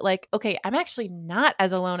know that like, okay, I'm actually not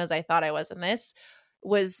as alone as I thought I was in this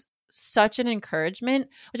was such an encouragement,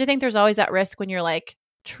 which I think there's always that risk when you're like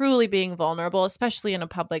truly being vulnerable, especially in a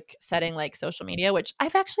public setting like social media, which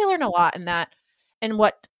I've actually learned a lot in that and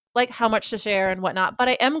what like how much to share and whatnot. But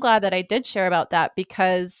I am glad that I did share about that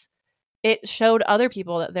because it showed other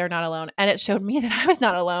people that they're not alone. And it showed me that I was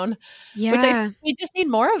not alone, which Yeah. we just need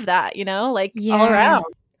more of that, you know, like all Yeah. around.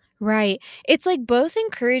 Right. It's like both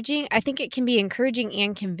encouraging. I think it can be encouraging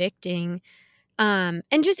and convicting. And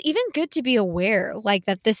just even good to be aware like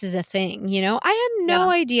that this is a thing, you know? I had Yeah. no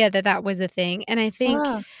idea that that was a thing. And I think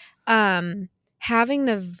Yeah. having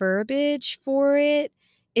the verbiage for it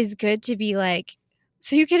is good to be like,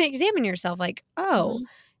 so you can examine yourself like, oh,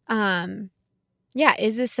 Mhm. yeah,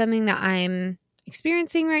 is this something that I'm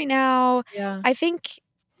experiencing right now? Yeah. I think,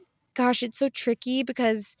 gosh, it's so tricky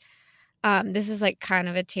because this is like kind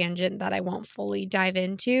of a tangent that I won't fully dive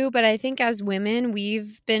into, but I think as women,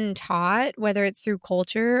 we've been taught, whether it's through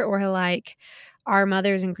culture or like our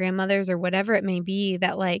mothers and grandmothers or whatever it may be,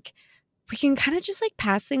 that like we can kind of just like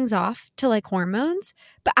pass things off to like hormones.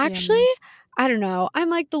 But Yeah. actually, I don't know. I'm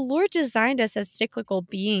like, the Lord designed us as cyclical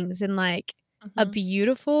beings in like a Mhm.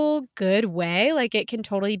 beautiful, good way. Like it can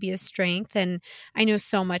totally be a strength. And I know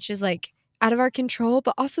so much is like out of our control,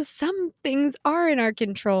 but also some things are in our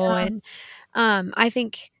control. Yeah. And I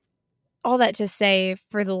think all that to say,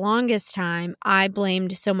 for the longest time, I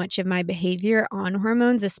blamed so much of my behavior on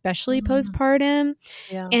hormones, especially Mhm. postpartum.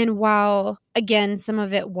 Yeah. And while, again, some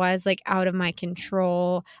of it was like out of my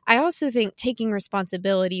control, I also think taking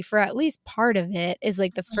responsibility for at least part of it is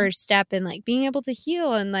like the Mhm. first step in like being able to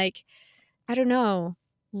heal and like, I don't know,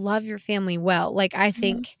 love your family well. Like, I Mhm.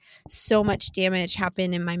 think so much damage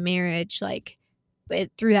happened in my marriage, like,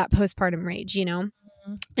 through that postpartum rage, you know?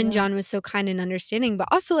 Mhm. And Yeah. John was so kind and understanding, but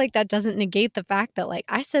also like that doesn't negate the fact that like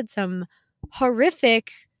I said some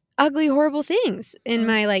horrific, ugly, horrible things in Mhm.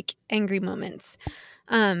 my like angry moments.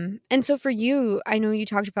 And so for you, I know you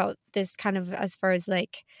talked about this kind of as far as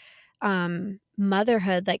like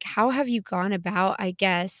motherhood, like how have you gone about, I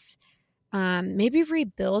guess, maybe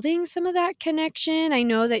rebuilding some of that connection? I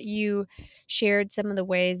know that you shared some of the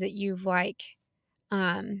ways that you've like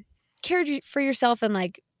um cared for yourself in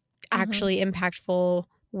like Mhm. actually impactful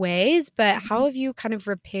ways, but Mhm. how have you kind of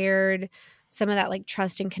repaired some of that like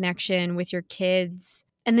trust and connection with your kids?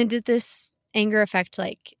 And then did this anger affect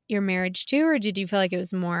like your marriage too, or did you feel like it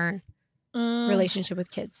was more Mm. relationship with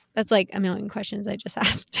kids? That's like a million questions I just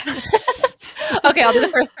asked. Okay, I'll do the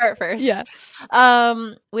first part first. Yeah.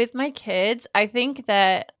 With my kids, I think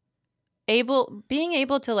that being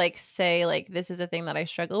able to like say like this is a thing that I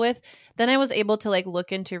struggle with, then I was able to like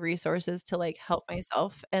look into resources to like help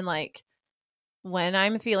myself and like when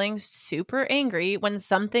I'm feeling super angry, when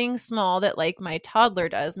something small that like my toddler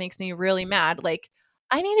does makes me really mad, like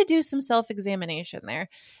I need to do some self-examination there.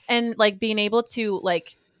 And like being able to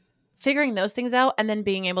like figuring those things out and then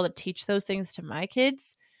being able to teach those things to my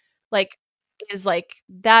kids like is like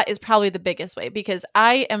that is probably the biggest way because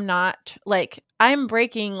I am not like I'm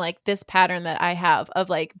breaking like this pattern that I have of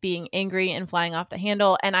like being angry and flying off the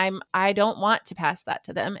handle and I don't want to pass that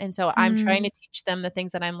to them and so I'm trying Mm, to teach them the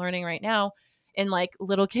things that I'm learning right now in like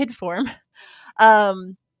little kid form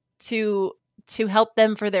um to help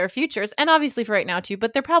them for their futures and obviously for right now too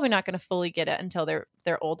but they're probably not going to fully get it until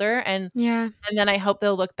they're older yeah. and then I hope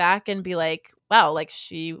they'll look back and be like, wow, like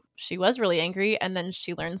she was really angry and then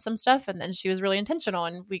she learned some stuff and then she was really intentional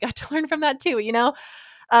and we got to learn from that too, you know?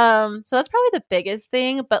 So that's probably the biggest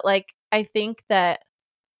thing, but like I think that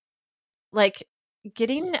like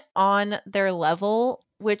getting on their level,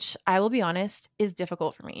 which I will be honest is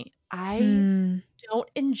difficult for me. I Hmm. don't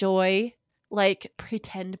enjoy like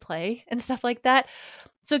pretend play and stuff like that.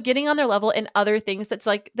 So getting on their level and other things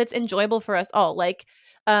that's enjoyable for us all.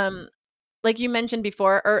 Um like you mentioned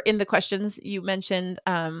before or in the questions you mentioned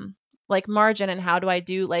like margin and how do I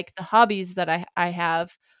do like the hobbies that I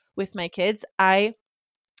have with my kids. I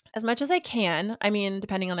as much as I can, I mean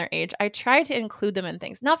depending on their age, I try to include them in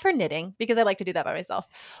things. Not for knitting because I like to do that by myself.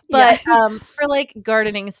 Yeah. But for like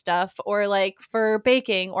gardening stuff or like for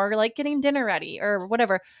baking or like getting dinner ready or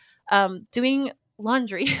whatever. Doing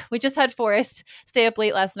laundry. We just had Forrest stay up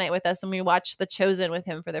late last night with us and we watched The Chosen with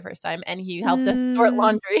him for the first time and he helped us sort Mm,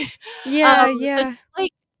 laundry. yeah. So Yeah.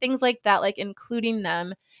 like things like that, like including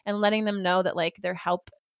them and letting them know that like their help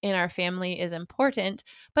in our family is important,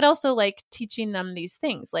 but also like teaching them these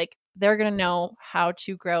things. Like they're going to know how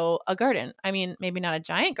to grow a garden. I mean, maybe not a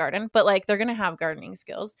giant garden, but like they're going to have gardening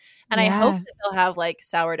skills. And I hope Yeah. that they'll have like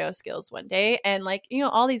sourdough skills one day and like, you know,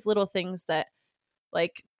 all these little things that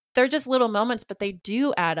like they're just little moments, but they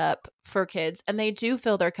do add up for kids and they do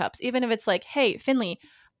fill their cups. Even if it's like, hey, Finley,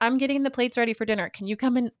 I'm getting the plates ready for dinner. Can you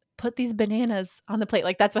come and put these bananas on the plate?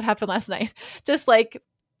 Like that's what happened last night. Just like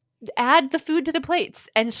add the food to the plates.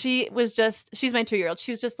 And she's my 2-year-old.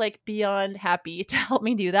 She was just like beyond happy to help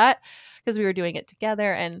me do that because we were doing it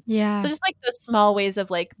together. And so just like those small ways of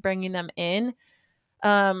like bringing them in,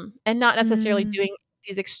 and not necessarily doing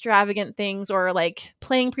these extravagant things or like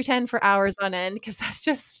playing pretend for hours on end, because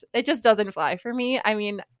it just doesn't fly for me. I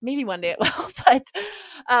mean, maybe one day it will, but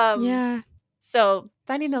so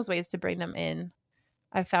finding those ways to bring them in,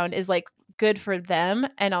 I found is like good for them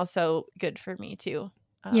and also good for me too.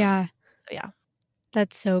 So yeah.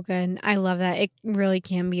 That's so good. I love that. It really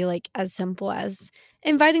can be like as simple as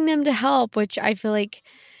inviting them to help, which I feel like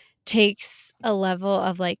takes a level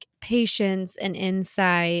of like patience and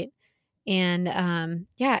insight. And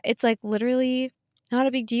it's like literally not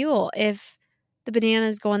a big deal if the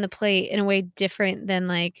bananas go on the plate in a way different than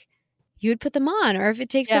like you would put them on, or if it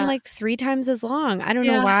takes them like 3 times as long. I don't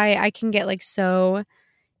know why I can get like so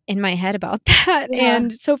in my head about that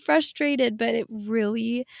and so frustrated, but it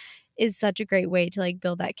really is such a great way to like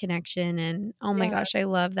build that connection. And oh my gosh, I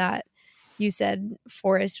love that you said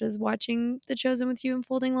Forrest was watching The Chosen with you and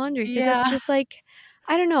folding laundry, because that's just like,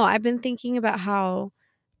 I don't know, I've been thinking about how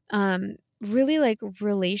really like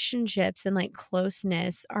relationships and like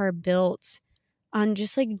closeness are built on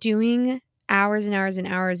just like doing hours and hours and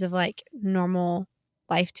hours of like normal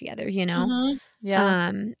life together, you know?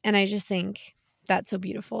 And I just think that's so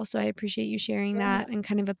beautiful. So I appreciate you sharing that and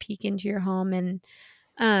kind of a peek into your home. And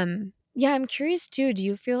I'm curious too, do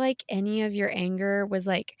you feel like any of your anger was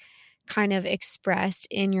like kind of expressed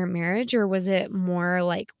in your marriage, or was it more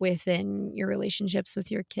like within your relationships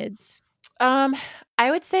with your kids? I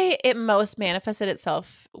would say it most manifested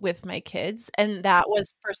itself with my kids, and that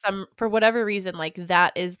was for whatever reason, like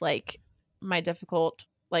that is like my difficult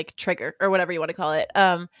like trigger or whatever you want to call it.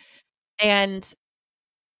 And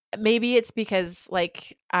maybe it's because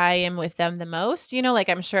like I am with them the most, you know, like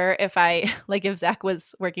I'm sure if if Zach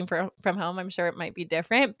was working from home, I'm sure it might be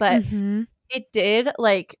different, but it did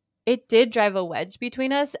drive a wedge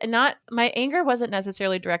between us. And my anger wasn't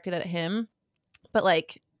necessarily directed at him, but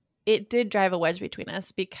like it did drive a wedge between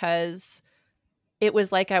us because it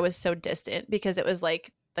was like I was so distant, because it was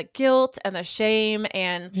like the guilt and the shame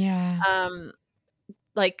and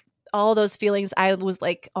like all those feelings I was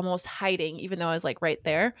like almost hiding, even though I was like right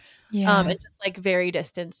there. And just like very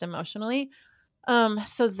distanced emotionally.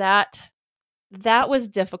 So that was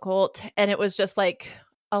difficult, and it was just like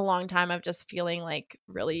a long time of just feeling like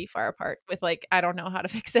really far apart with like, I don't know how to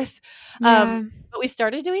fix this. But we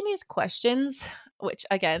started doing these questions, which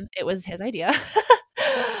again, it was his idea.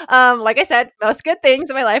 Like I said, most good things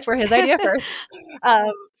in my life were his idea first.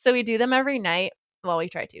 So we do them every night. Well, we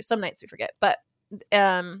try to. Some nights we forget, but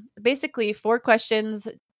basically 4 questions.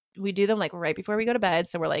 We do them like right before we go to bed.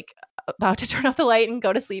 So we're like about to turn off the light and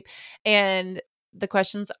go to sleep. And the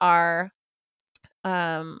questions are,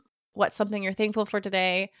 what's something you're thankful for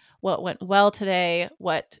today? What went well today?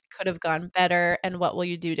 What could have gone better? And what will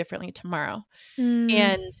you do differently tomorrow?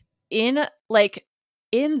 And in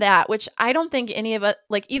that, which I don't think any of us,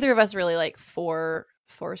 like either of us really like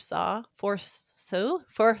foresaw I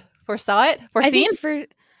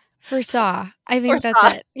think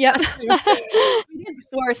that's it. Yep. We didn't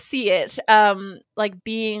foresee it like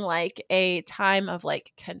being like a time of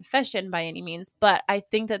like confession by any means, but I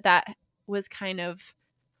think that was kind of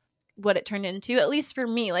what it turned into, at least for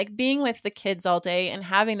me, like being with the kids all day and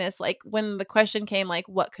having this, like when the question came, like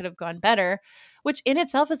what could have gone better, which in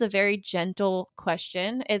itself is a very gentle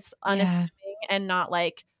question. It's unassuming and not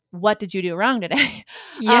like, what did you do wrong today?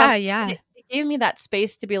 It gave me that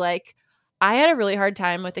space to be like, I had a really hard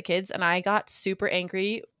time with the kids and I got super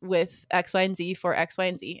angry with X, Y, and Z for X, Y,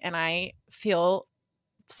 and Z. And I feel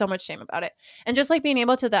so much shame about it. And just like being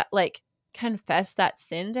able to that, like confess that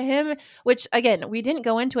sin to him, which again, we didn't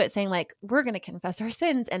go into it saying like, we're going to confess our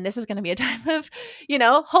sins and this is going to be a time of,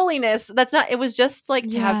 holiness. That's not, it was just like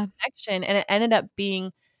to have connection. And it ended up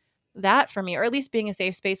being that for me, or at least being a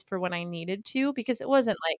safe space for when I needed to, because it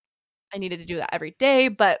wasn't like I needed to do that every day,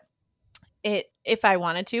 but if I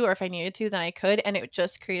wanted to, or if I needed to, then I could. And it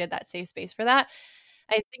just created that safe space for that.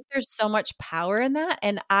 I think there's so much power in that.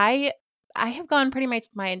 And I have gone pretty much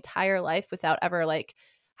my entire life without ever like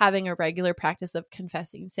having a regular practice of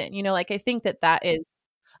confessing sin. Like I think that is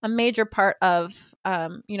a major part of,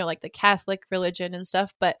 like the Catholic religion and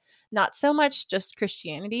stuff, but not so much just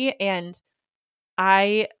Christianity. And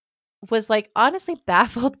I was like honestly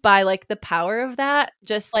baffled by like the power of that,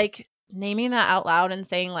 just like naming that out loud and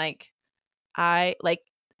saying like, I like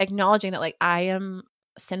acknowledging that like I am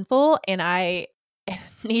sinful and I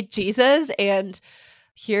need Jesus, and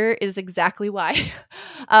here is exactly why.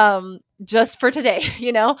 Just for today,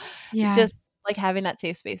 Yeah. just like having that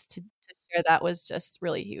safe space to share that was just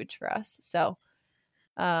really huge for us. So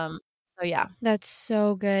yeah. That's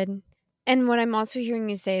so good. And what I'm also hearing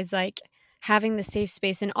you say is like having the safe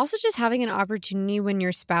space and also just having an opportunity when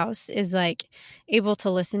your spouse is like able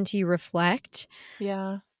to listen to you reflect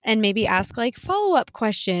Yeah. and maybe ask like follow-up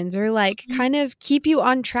questions or like Mhm. kind of keep you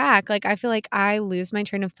on track. Like I feel like I lose my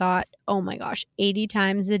train of thought, oh my gosh, 80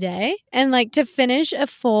 times a day. And like to finish a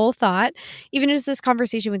full thought, even just this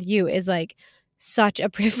conversation with you is like such a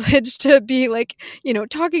privilege to be like,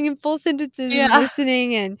 talking in full sentences and Yeah.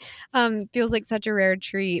 listening and feels like such a rare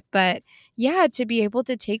treat. But yeah, to be able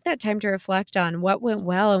to take that time to reflect on what went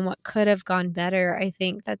well and what could have gone better, I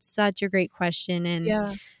think that's such a great question. And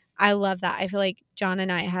Yeah. I love that. I feel like John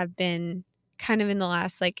and I have been kind of in the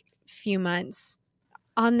last like few months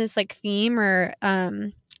on this like theme or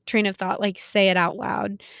train of thought, like say it out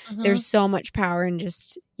loud. Mhm. There's so much power in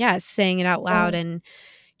just, saying it out Yeah. loud and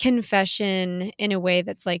confession in a way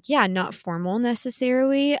that's like, not formal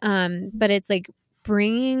necessarily. But it's like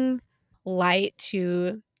bringing light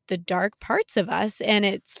to the dark parts of us and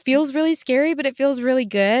it feels really scary but it feels really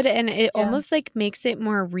good and it Yeah. almost like makes it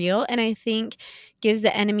more real and I think gives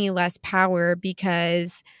the enemy less power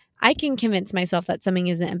because I can convince myself that something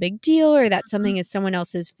isn't a big deal or that Mhm. something is someone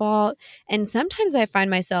else's fault and sometimes I find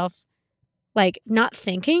myself like not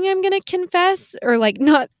thinking I'm going to confess or like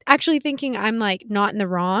not actually thinking I'm like not in the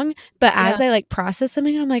wrong. But Yeah. as I like process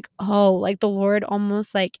something, I'm like, oh, like the Lord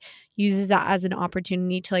almost like uses that as an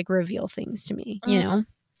opportunity to like reveal things to me, Mm.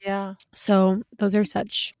 Yeah. So those are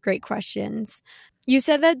such great questions. You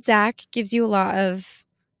said that Zach gives you a lot of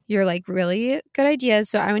your like really good ideas.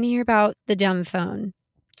 So I want to hear about the dumb phone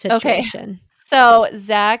Okay. situation. So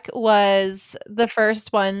Zach was the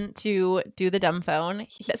first one to do the dumb phone.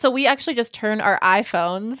 So we actually just turned our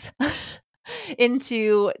iPhones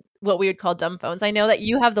into what we would call dumb phones. I know that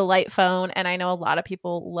you have the light phone, and I know a lot of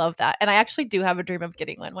people love that. And I actually do have a dream of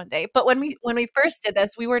getting one day. But when we first did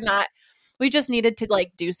this, we just needed to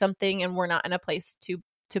like do something, and we're not in a place to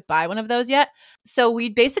buy one of those yet. So we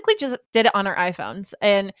basically just did it on our iPhones.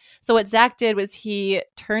 And so what Zach did was he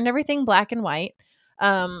turned everything black and white.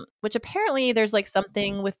 Which apparently there's like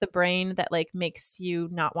something with the brain that like makes you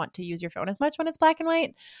not want to use your phone as much when it's black and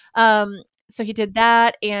white. So he did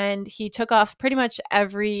that and he took off pretty much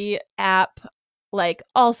every app, like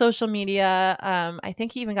all social media. I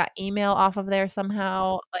think he even got email off of there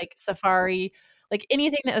somehow, like Safari, like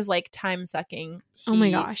anything that was like time sucking, Oh my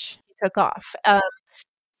he gosh. took off.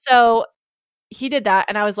 So he did that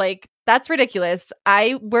and I was like, that's ridiculous.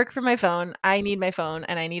 I work for my phone. I need my phone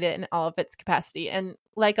and I need it in all of its capacity. And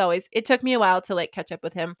like always, it took me a while to like catch up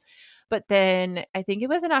with him. But then I think it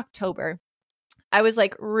was in October, I was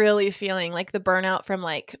like really feeling like the burnout from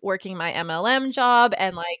like working my MLM job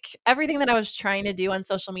and like everything that I was trying to do on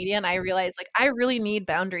social media. And I realized like I really need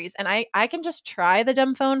boundaries and I can just try the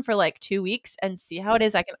dumb phone for like 2 weeks and see how it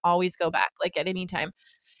is. I can always go back like at any time.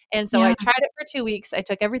 And so I Yeah. tried it for 2 weeks. I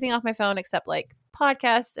took everything off my phone except like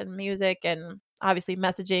podcasts and music and obviously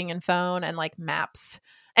messaging and phone and like maps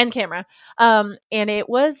and camera. And it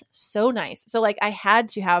was so nice. So like I had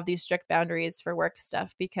to have these strict boundaries for work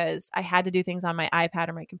stuff because I had to do things on my iPad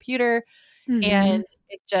or my computer. Mm-hmm. And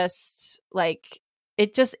it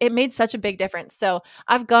made such a big difference. So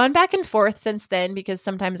I've gone back and forth since then because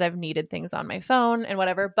sometimes I've needed things on my phone and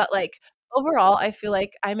whatever. But like overall, I feel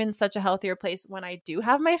like I'm in such a healthier place when I do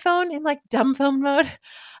have my phone in like dumb phone mode.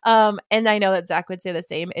 And I know that Zach would say the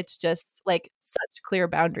same. It's just like such clear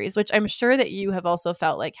boundaries, which I'm sure that you have also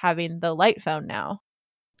felt like having the light phone now.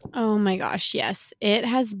 Oh my gosh, yes. It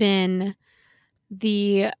has been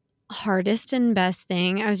the hardest and best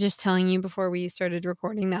thing. I was just telling you before we started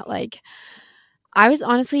recording that like I was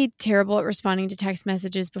honestly terrible at responding to text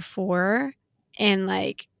messages before and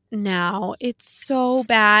like now it's so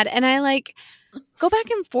bad and I like go back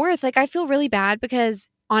and forth. Like I feel really bad because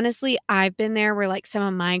honestly, I've been there where like some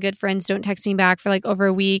of my good friends don't text me back for like over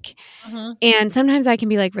a week Mm-hmm. and sometimes I can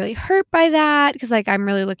be like really hurt by that because like I'm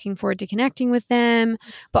really looking forward to connecting with them.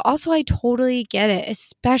 But also, I totally get it,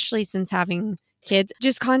 especially since having kids,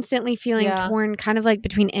 just constantly feeling Yeah. torn kind of like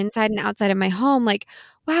between inside and outside of my home. Like,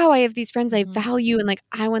 wow, I have these friends I Mhm. value and like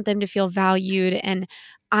I want them to feel valued and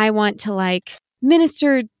I want to like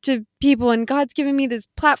minister to people. And God's given me this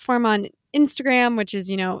platform on Instagram, which is,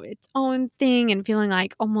 its own thing and feeling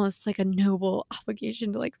like almost like a noble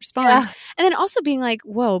obligation to like respond. Yeah. And then also being like,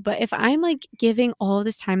 whoa, but if I'm like giving all of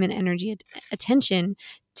this time and energy, attention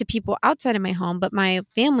to people outside of my home, but my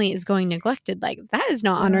family is going neglected, like that is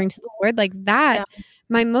not Yeah. honoring to the Lord. Like that Yeah.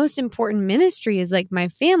 my most important ministry is like my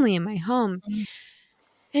family and my home. Mhm.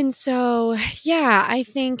 And so, yeah, I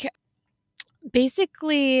think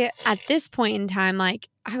basically at this point in time, like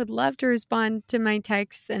I would love to respond to my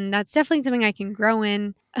texts, and that's definitely something I can grow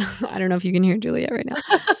in. I don't know if you can hear Juliet right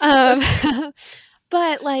now.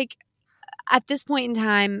 But like at this point in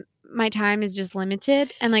time, my time is just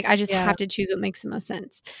limited, and like I just Yeah. have to choose what makes the most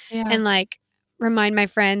sense. Yeah. And like remind my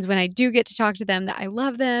friends when I do get to talk to them that I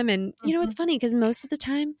love them. And you know, it's funny because most of the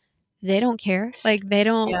time they don't care. Like they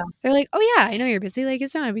don't, Yeah. they're like, oh yeah, I know you're busy. Like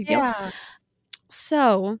it's not a big deal. Yeah.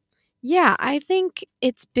 So, yeah, I think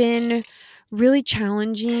it's been really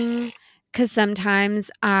challenging because sometimes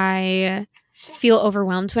I feel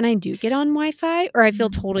overwhelmed when I do get on Wi Fi or I feel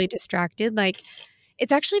Mhm. totally distracted. Like,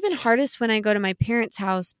 it's actually been hardest when I go to my parents'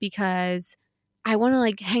 house because I want to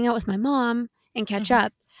like hang out with my mom and catch Mhm.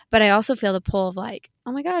 up. But I also feel the pull of like,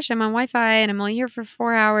 oh my gosh, I'm on Wi Fi and I'm only here for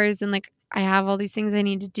 4 hours and like I have all these things I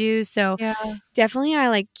need to do. So, Yeah. definitely I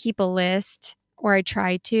like keep a list or I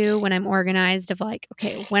try to when I'm organized of like,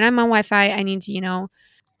 okay, when I'm on Wi-Fi, I need to,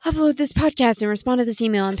 upload this podcast and respond to this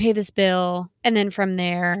email and pay this bill. And then from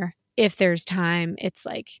there, if there's time, it's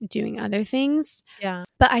like doing other things. Yeah.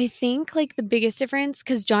 But I think like the biggest difference,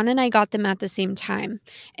 because John and I got them at the same time,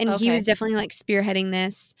 and he Okay. was definitely like spearheading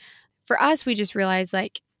this. For us, we just realized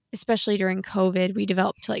like, especially during COVID, we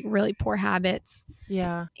developed like really poor habits.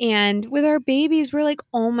 Yeah. And with our babies, we're like,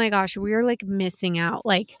 oh my gosh, we're like missing out.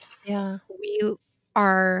 Like, Yeah. we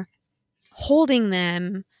are holding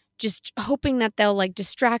them, just hoping that they'll like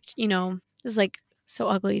distract, this is like so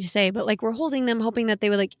ugly to say, but like we're holding them, hoping that they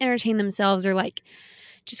would like entertain themselves or like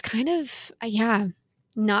just kind of, yeah,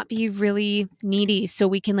 not be really needy so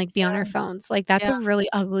we can like be on our phones. Like that's Yeah. a really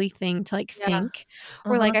ugly thing to like Yeah. think.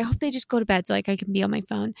 Or like, Uh-huh. I hope they just go to bed so like I can be on my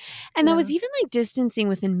phone. And that Yeah. was even like distancing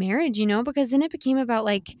within marriage, because then it became about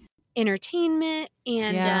like entertainment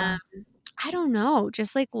and Yeah. I don't know,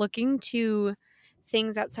 just like looking to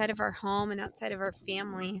things outside of our home and outside of our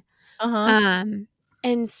family. Uh-huh.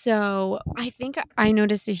 And so I think I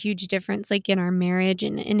noticed a huge difference like in our marriage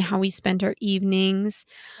and in how we spent our evenings.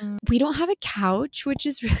 Mm. We don't have a couch, which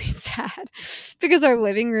is really sad because our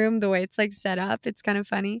living room, the way it's like set up, it's kind of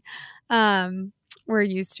funny. We're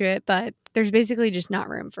used to it, but there's basically just not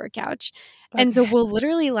room for a couch. And so Okay. we'll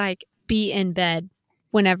literally like be in bed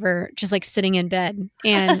whenever, just like sitting in bed.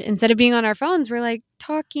 And instead of being on our phones, we're like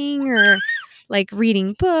talking or like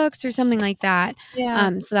reading books or something like that. Yeah.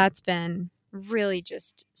 So that's been really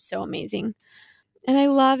just so amazing. And I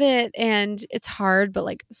love it. And it's hard, but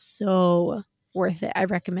like so worth it. I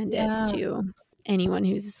recommend it Yeah. to anyone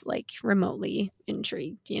who's like remotely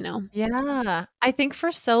intrigued, Yeah. I think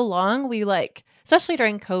for so long we like, especially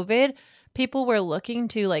during COVID, people were looking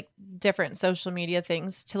to like different social media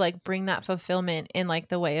things to like bring that fulfillment in like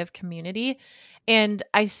the way of community. And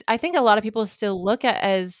I think a lot of people still look at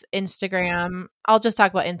as Instagram. I'll just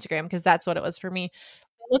talk about Instagram because that's what it was for me.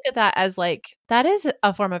 I look at that as like that is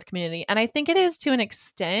a form of community. And I think it is to an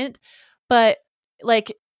extent, but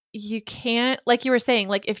like you can't, like you were saying,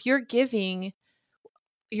 like if you're giving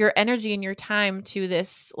your energy and your time to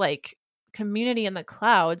this like community in the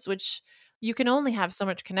clouds, which you can only have so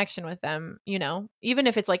much connection with them, even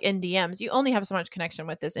if it's like in DMs, you only have so much connection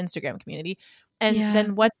with this Instagram community. And Yeah.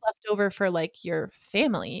 then what's left over for like your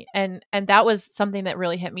family? And that was something that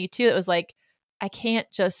really hit me too. It was like, I can't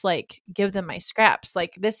just like give them my scraps.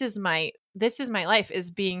 Like this is my life is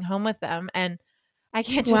being home with them. And I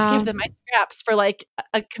can't just Wow. give them my scraps for like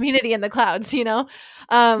a community in the clouds, Yeah.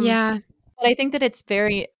 But I think that it's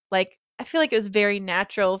very like I feel like it was very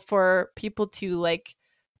natural for people to like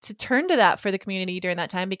to turn to that for the community during that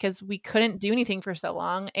time because we couldn't do anything for so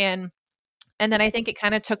long and then I think it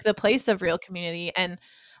kind of took the place of real community. And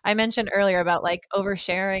I mentioned earlier about like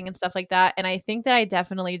oversharing and stuff like that. And I think that I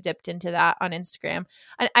definitely dipped into that on Instagram.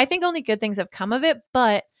 And I think only good things have come of it.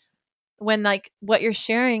 But when like what you're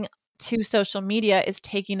sharing to social media is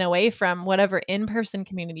taking away from whatever in-person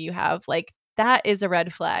community you have, like that is a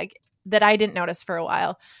red flag that I didn't notice for a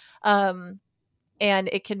while. And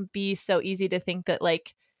it can be so easy to think that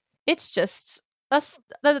like it's just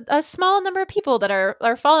a small number of people that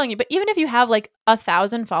are following you. But even if you have like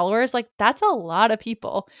 1,000 followers, like that's a lot of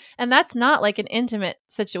people. And that's not like an intimate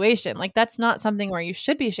situation. Like that's not something where you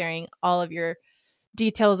should be sharing all of your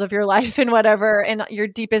details of your life and whatever and your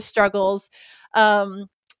deepest struggles.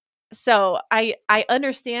 So I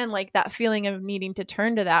understand like that feeling of needing to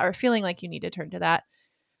turn to that or feeling like you need to turn to that.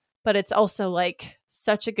 But it's also like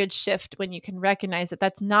such a good shift when you can recognize that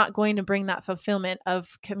that's not going to bring that fulfillment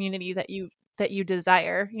of community that you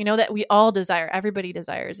desire, that we all desire. Everybody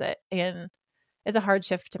desires it. And it's a hard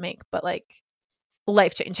shift to make, but like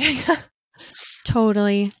life changing.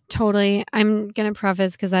 Totally. I'm going to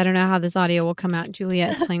preface because I don't know how this audio will come out.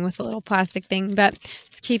 Juliet is playing with a little plastic thing, but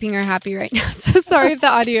it's keeping her happy right now. So sorry if the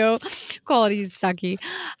audio quality is sucky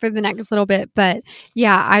for the next little bit. But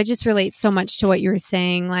yeah, I just relate so much to what you were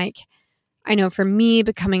saying. Like, I know for me,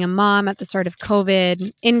 becoming a mom at the start of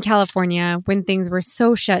COVID in California, when things were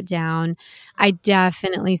so shut down, I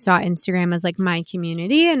definitely saw Instagram as like my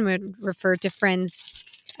community and would refer to friends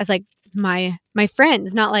as like my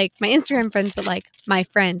friends, not like my Instagram friends, but like my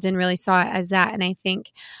friends, and really saw it as that. And I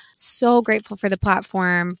think so grateful for the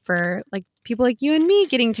platform, for like people like you and me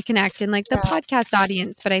getting to connect, and like the podcast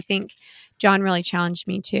audience. But I think John really challenged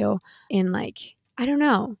me too in like, I don't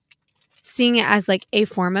know, seeing it as like a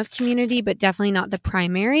form of community, but definitely not the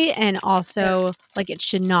primary. And also like it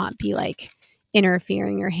should not be like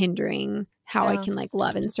interfering or hindering how I can like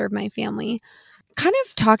love and serve my family. Kind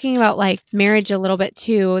of talking about like marriage a little bit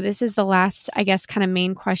too. This is the last, I guess, kind of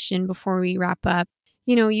main question before we wrap up.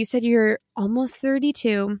 You know, you said you're almost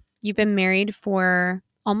 32. You've been married for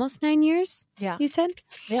almost 9 years. Yeah. You said?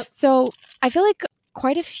 Yep. So I feel like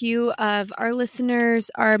quite a few of our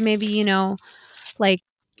listeners are maybe, you know, like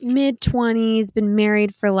mid-20s, been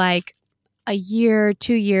married for like a year,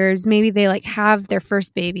 2 years. Maybe they like have their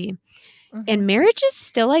first baby. And marriage is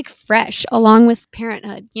still like fresh along with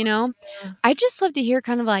parenthood, you know? Yeah. I just love to hear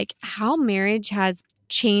kind of like how marriage has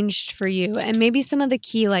changed for you and maybe some of the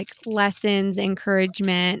key like lessons,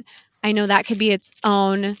 encouragement. I know that could be its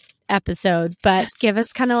own episode, but give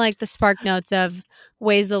us kind of like the spark notes of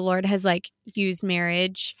ways the Lord has like used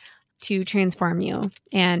marriage to transform you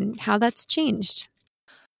and how that's changed.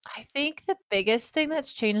 I think the biggest thing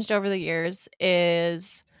that's changed over the years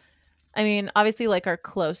is, I mean, obviously like our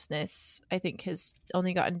closeness, I think has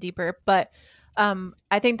only gotten deeper, but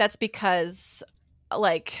I think that's because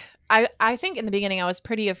like I think in the beginning I was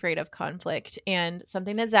pretty afraid of conflict, and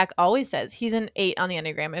something that Zach always says, he's an 8 on the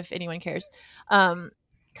Enneagram if anyone cares.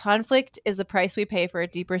 Conflict is the price we pay for a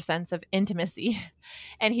deeper sense of intimacy.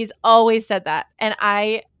 And he's always said that. And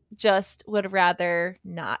I just would rather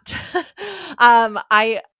not.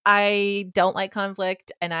 I don't like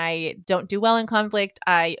conflict, and I don't do well in conflict.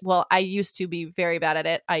 I used to be very bad at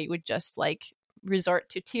it. I would just like resort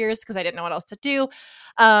to tears because I didn't know what else to do.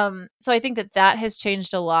 So I think that has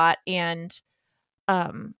changed a lot, and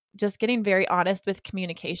just getting very honest with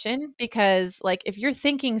communication, because like if you're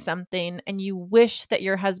thinking something and you wish that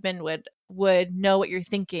your husband would know what you're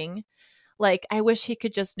thinking, like, I wish he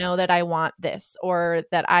could just know that I want this, or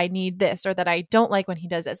that I need this, or that I don't like when he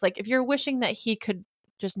does this. Like, if you're wishing that he could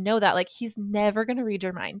just know that, like, he's never going to read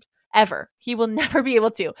your mind ever. He will never be able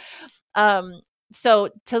to. So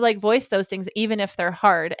to like voice those things, even if they're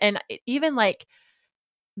hard, and even like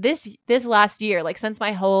this last year, like since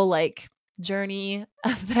my whole like journey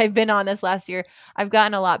that I've been on this last year, I've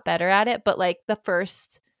gotten a lot better at it. But like the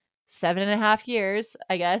first 7.5 years,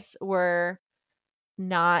 I guess, I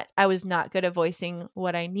was not good at voicing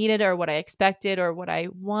what I needed or what I expected or what I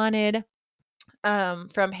wanted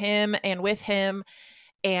from him and with him.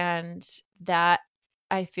 And that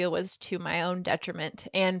I feel was to my own detriment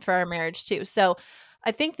and for our marriage too. So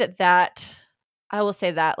I think that I will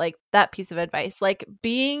say that like that piece of advice, like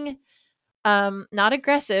being not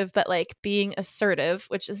aggressive, but like being assertive,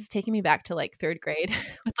 which this is taking me back to like 3rd grade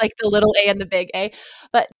with like the little A and the big A,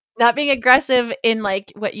 but not being aggressive in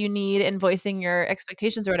like what you need and voicing your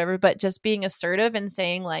expectations or whatever, but just being assertive and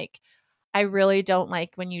saying like, I really don't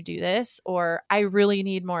like when you do this, or I really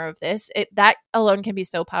need more of this. That alone can be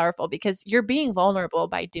so powerful because you're being vulnerable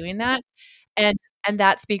by doing that. And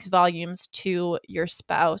that speaks volumes to your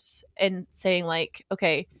spouse, and saying like,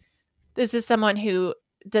 okay, this is someone who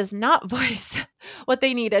does not voice what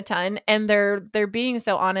they need a ton, and they're being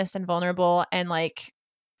so honest and vulnerable, and like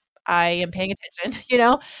I am paying attention, you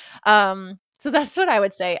know? So that's what I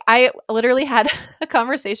would say. I literally had a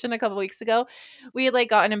conversation a couple weeks ago. We had like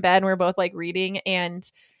gotten in bed and we are both like reading, and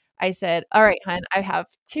I said, "All right, hon, I have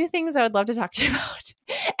 2 things I would love to talk to you about."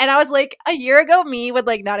 And I was like, a year ago me would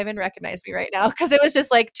like not even recognize me right now, because it was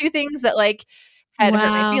just like 2 things that like had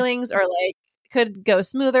hurt my feelings, or like could go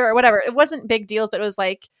smoother or whatever. It wasn't big deals, but it was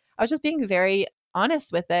like I was just being very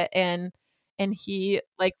honest with it, and he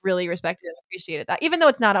like really respected and appreciated that, even though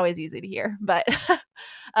it's not always easy to hear. But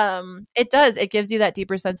it gives you that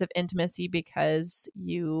deeper sense of intimacy because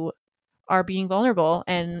you are being vulnerable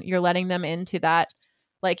and you're letting them into that,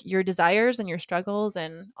 like your desires and your struggles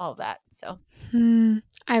and all of that. So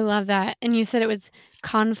I love that. And you said it was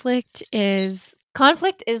conflict is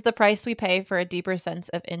the price we pay for a deeper sense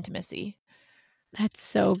of intimacy. That's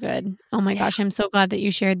so good. Oh my gosh, I'm so glad that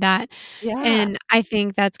you shared that. Yeah. And I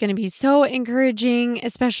think that's going to be so encouraging,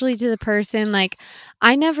 especially to the person. Like,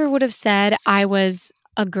 I never would have said I was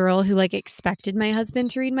a girl who like expected my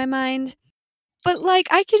husband to read my mind. But like,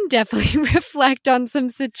 I can definitely reflect on some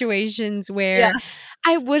situations Yeah. where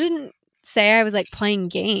I wouldn't say I was like playing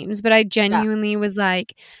games, but I genuinely was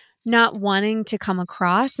like not wanting to come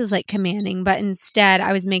across as like commanding, but instead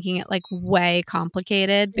I was making it like way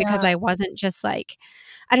complicated because Yeah. I wasn't just like,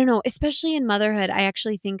 I don't know, especially in motherhood. I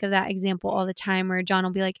actually think of that example all the time where John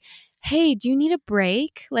will be like, "Hey, do you need a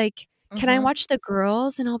break? Like, can I Mhm. watch the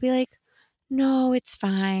girls?" And I'll be like, "No, it's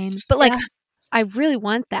fine." But like, Yeah. I really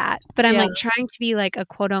want that, but I'm Yeah. like trying to be like a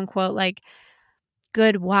quote unquote like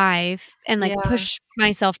good wife and like Yeah. push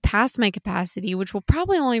myself past my capacity, which will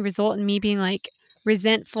probably only result in me being like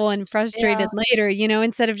resentful and Yeah. frustrated later,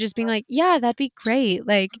 instead of just being like, yeah, that'd be great.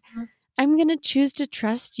 Like, Mhm. I'm going to choose to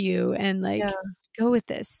trust you and Yeah. like go with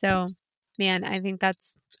this. So, man, I think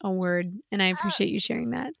that's a word and I appreciate you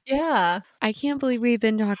sharing that. Yeah. I can't believe we've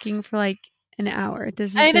been talking for like an hour.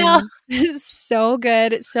 This has I know. been so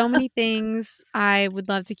good. So many things I would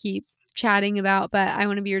love to keep chatting about, but I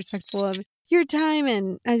want to be respectful of your time.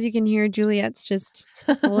 And as you can hear, Juliet's just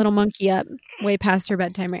a little monkey up way past her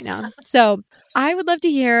bedtime right now. So I would love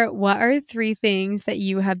to hear, what are 3 things that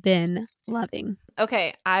you have been loving?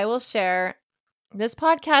 Okay, I will share this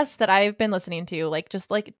podcast that I've been listening to, like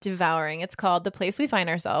just like devouring. It's called The Place We Find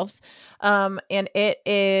Ourselves. And it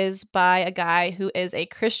is by a guy who is a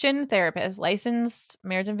Christian therapist, licensed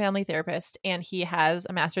marriage and family therapist, and he has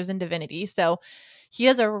a master's in divinity. So he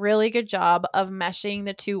does a really good job of meshing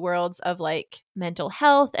the two worlds of like mental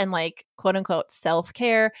health and like quote unquote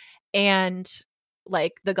self-care and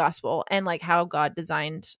like the gospel and like how God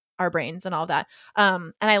designed our brains and all that.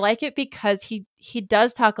 And I like it because he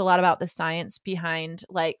does talk a lot about the science behind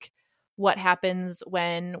like what happens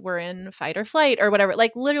when we're in fight or flight or whatever,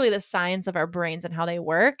 like literally the science of our brains and how they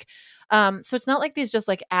work. So it's not like these just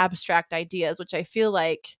like abstract ideas, which I feel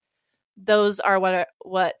like those are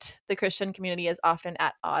what the Christian community is often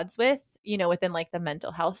at odds with, within like the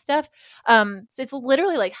mental health stuff. So it's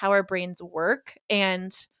literally like how our brains work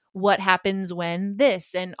and what happens when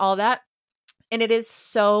this and all that. And it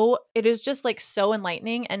is just like so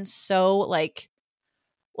enlightening and so like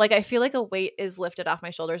I feel like a weight is lifted off my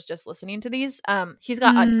shoulders just listening to these. He's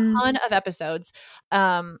got a Mm, ton of episodes.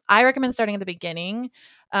 I recommend starting at the beginning.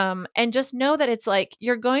 And just know that it's like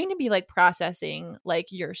you're going to be like processing like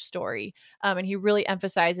your story. And he really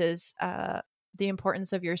emphasizes the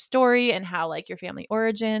importance of your story and how like your family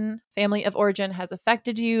of origin has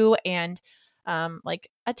affected you and like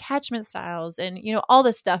attachment styles and all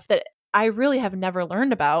this stuff that I really have never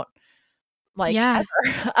learned about like yeah.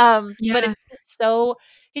 ever. But Yeah. it's just so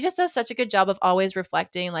he just does such a good job of always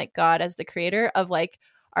reflecting like God as the creator of like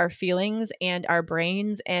our feelings and our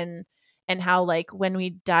brains and how like when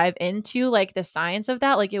we dive into like the science of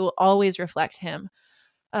that, like it will always reflect him.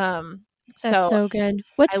 Um That's so so good.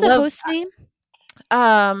 What's I the love host's name?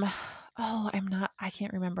 um I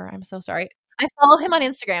can't remember. I'm so sorry. I follow him on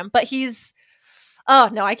Instagram, but he's oh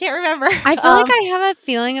no, I can't remember. I feel like I have a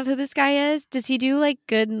feeling of who this guy is. Does he do like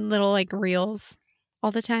good little like reels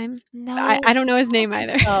all the time? I, No, I don't know his name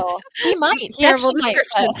either. no. He might. He Terrible actually might,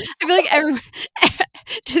 description. but I feel like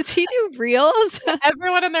does he do reels?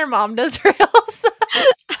 everyone and their mom does reels.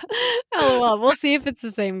 LOL. We'll see if it's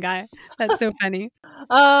the same guy. That's so funny.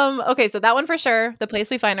 Okay, so that one for sure, The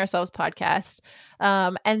Place We Find Ourselves podcast.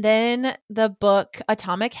 And then the book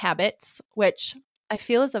Atomic Habits, which I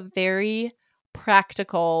feel is a very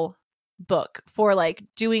practical book for like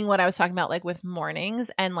doing what I was talking about like with mornings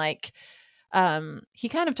and like he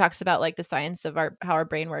kind of talks about like the science of how our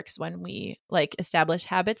brain works when we like establish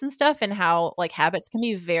habits and stuff and how like habits can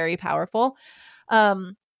be very powerful.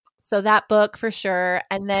 So that book for sure.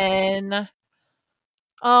 And then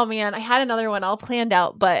oh man, I had another one all planned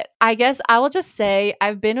out, but I guess I will just say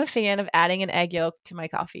I've been a fan of adding an egg yolk to my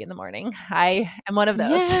coffee in the morning. I am one of those.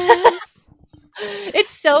 Yes.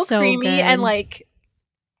 It's so So creamy and good. like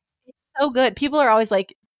so good. People are always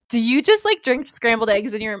like, "Do you just like drink scrambled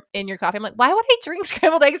eggs in your coffee?" I'm like, "Why would I drink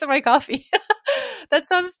scrambled eggs in my coffee?" That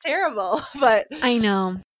sounds terrible, but I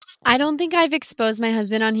know. I don't think I've exposed my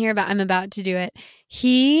husband on here, but I'm about to do it.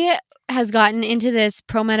 He has gotten into this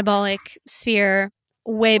pro metabolic sphere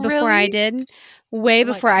way before I really? did. Way Oh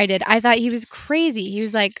my before I gosh. did. I thought he was crazy. He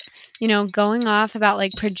was like, going off about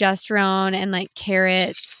like progesterone and like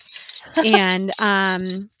carrots and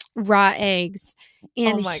raw eggs. Oh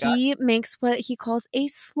And my gosh. he makes what he calls a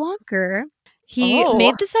slonker. He Oh.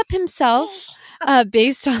 made this up himself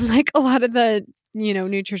based on like a lot of the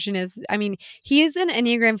nutritionists. I mean, he is an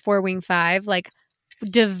Enneagram 4 wing 5, like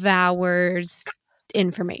devours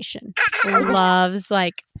information, loves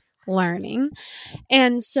like learning.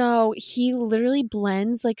 And so he literally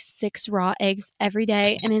blends like 6 raw eggs every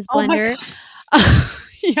day in his blender.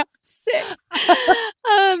 Yeah, 6.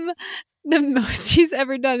 The most he's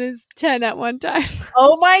ever done is 10 at one time.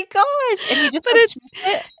 Oh my gosh. And he just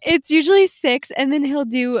it's usually 6, and then he'll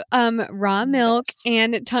do raw milk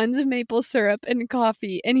and tons of maple syrup and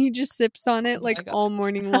coffee, and he just sips on it like all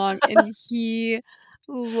morning long, and he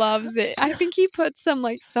loves it. I think he puts some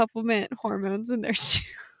like supplement hormones in there too.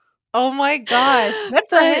 Oh my gosh. Good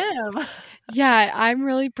for him. Yeah, I'm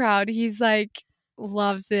really proud. He's like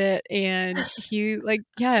loves it, and he like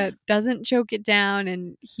doesn't choke it down,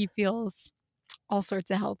 and he feels all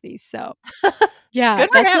sorts of healthy. So yeah, good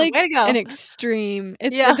for that's him. like Way to go. an extreme.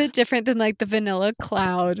 It's a bit different than like the vanilla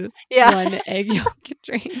cloud 1 egg yolk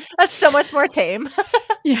drink. That's so much more tame.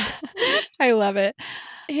 Yeah, I love it.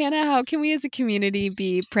 Hannah, how can we as a community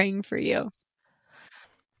be praying for you?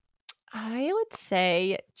 I would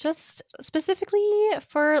say just specifically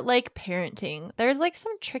for like parenting. There's like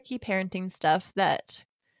some tricky parenting stuff that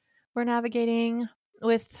we're navigating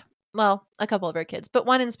with, well, a couple of our kids, but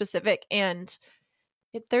one in specific. And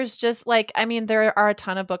there's just like, I mean, there are a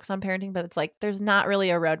ton of books on parenting, but it's like there's not really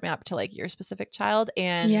a roadmap to like your specific child.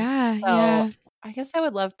 And so I guess I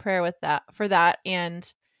would love prayer with that, for that,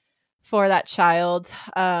 and for that child.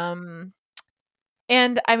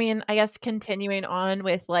 And I mean, I guess continuing on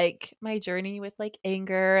with like my journey with like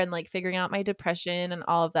anger and like figuring out my depression and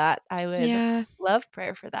all of that, I would love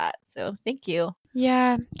prayer for that. So thank you.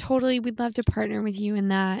 Yeah, totally. We'd love to partner with you in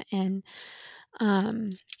that, and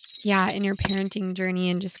in your parenting journey,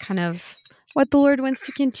 and just kind of what the Lord wants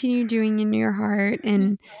to continue doing in your heart.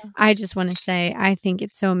 And I just want to say, I think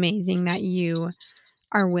it's so amazing that you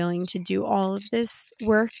are willing to do all of this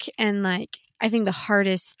work. And like, I think the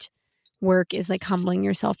hardest work is like humbling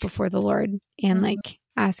yourself before the Lord and like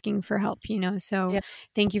asking for help, so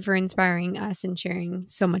thank you for inspiring us and sharing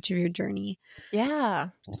so much of your journey.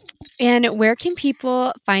 And where can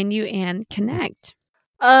people find you and connect?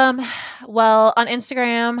 Well, on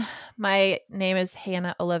Instagram, my name is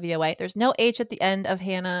Hannah Olivia White. There's no H at the end of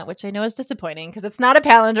Hannah, which I know is disappointing because it's not a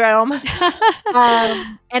palindrome.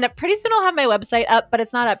 And pretty soon I'll have my website up, but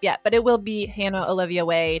it's not up yet, but it will be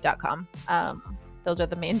hannaholiviaway.com. Those are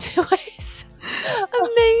the main 2 ways.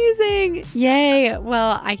 Amazing. Yay.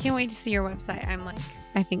 Well, I can't wait to see your website.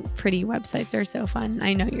 I think pretty websites are so fun.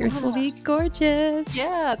 I know yours will be gorgeous.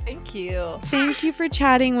 Yeah, thank you. Thank you for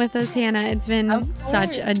chatting with us, Hannah. It's been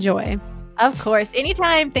such a joy. Of course.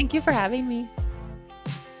 Anytime. Thank you for having me.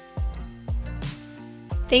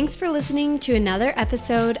 Thanks for listening to another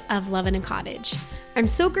episode of Love in a Cottage. I'm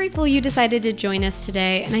so grateful you decided to join us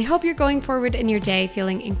today, and I hope you're going forward in your day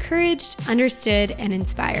feeling encouraged, understood, and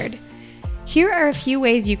inspired. Here are a few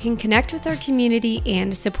ways you can connect with our community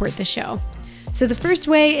and support the show. So the first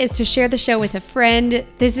way is to share the show with a friend.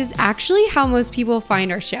 This is actually how most people find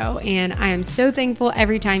our show, and I am so thankful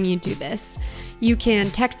every time you do this. You can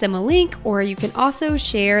text them a link, or you can also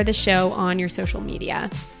share the show on your social media.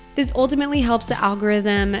 This ultimately helps the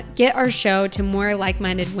algorithm get our show to more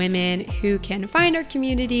like-minded women who can find our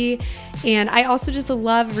community. And I also just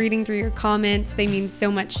love reading through your comments. They mean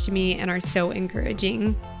so much to me and are so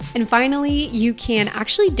encouraging. And finally, you can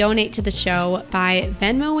actually donate to the show by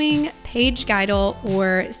Venmoing Paige Geidel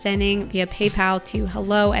or sending via PayPal to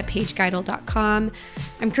hello@paigegeidel.com.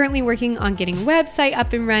 I'm currently working on getting a website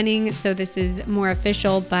up and running, so this is more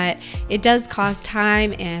official, but it does cost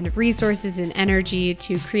time and resources and energy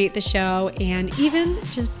to create the show, and even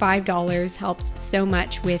just $5 helps so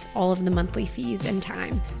much with all of the monthly fees and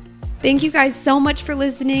time. Thank you guys so much for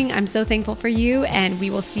listening. I'm so thankful for you, and we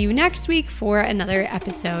will see you next week for another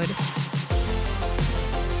episode.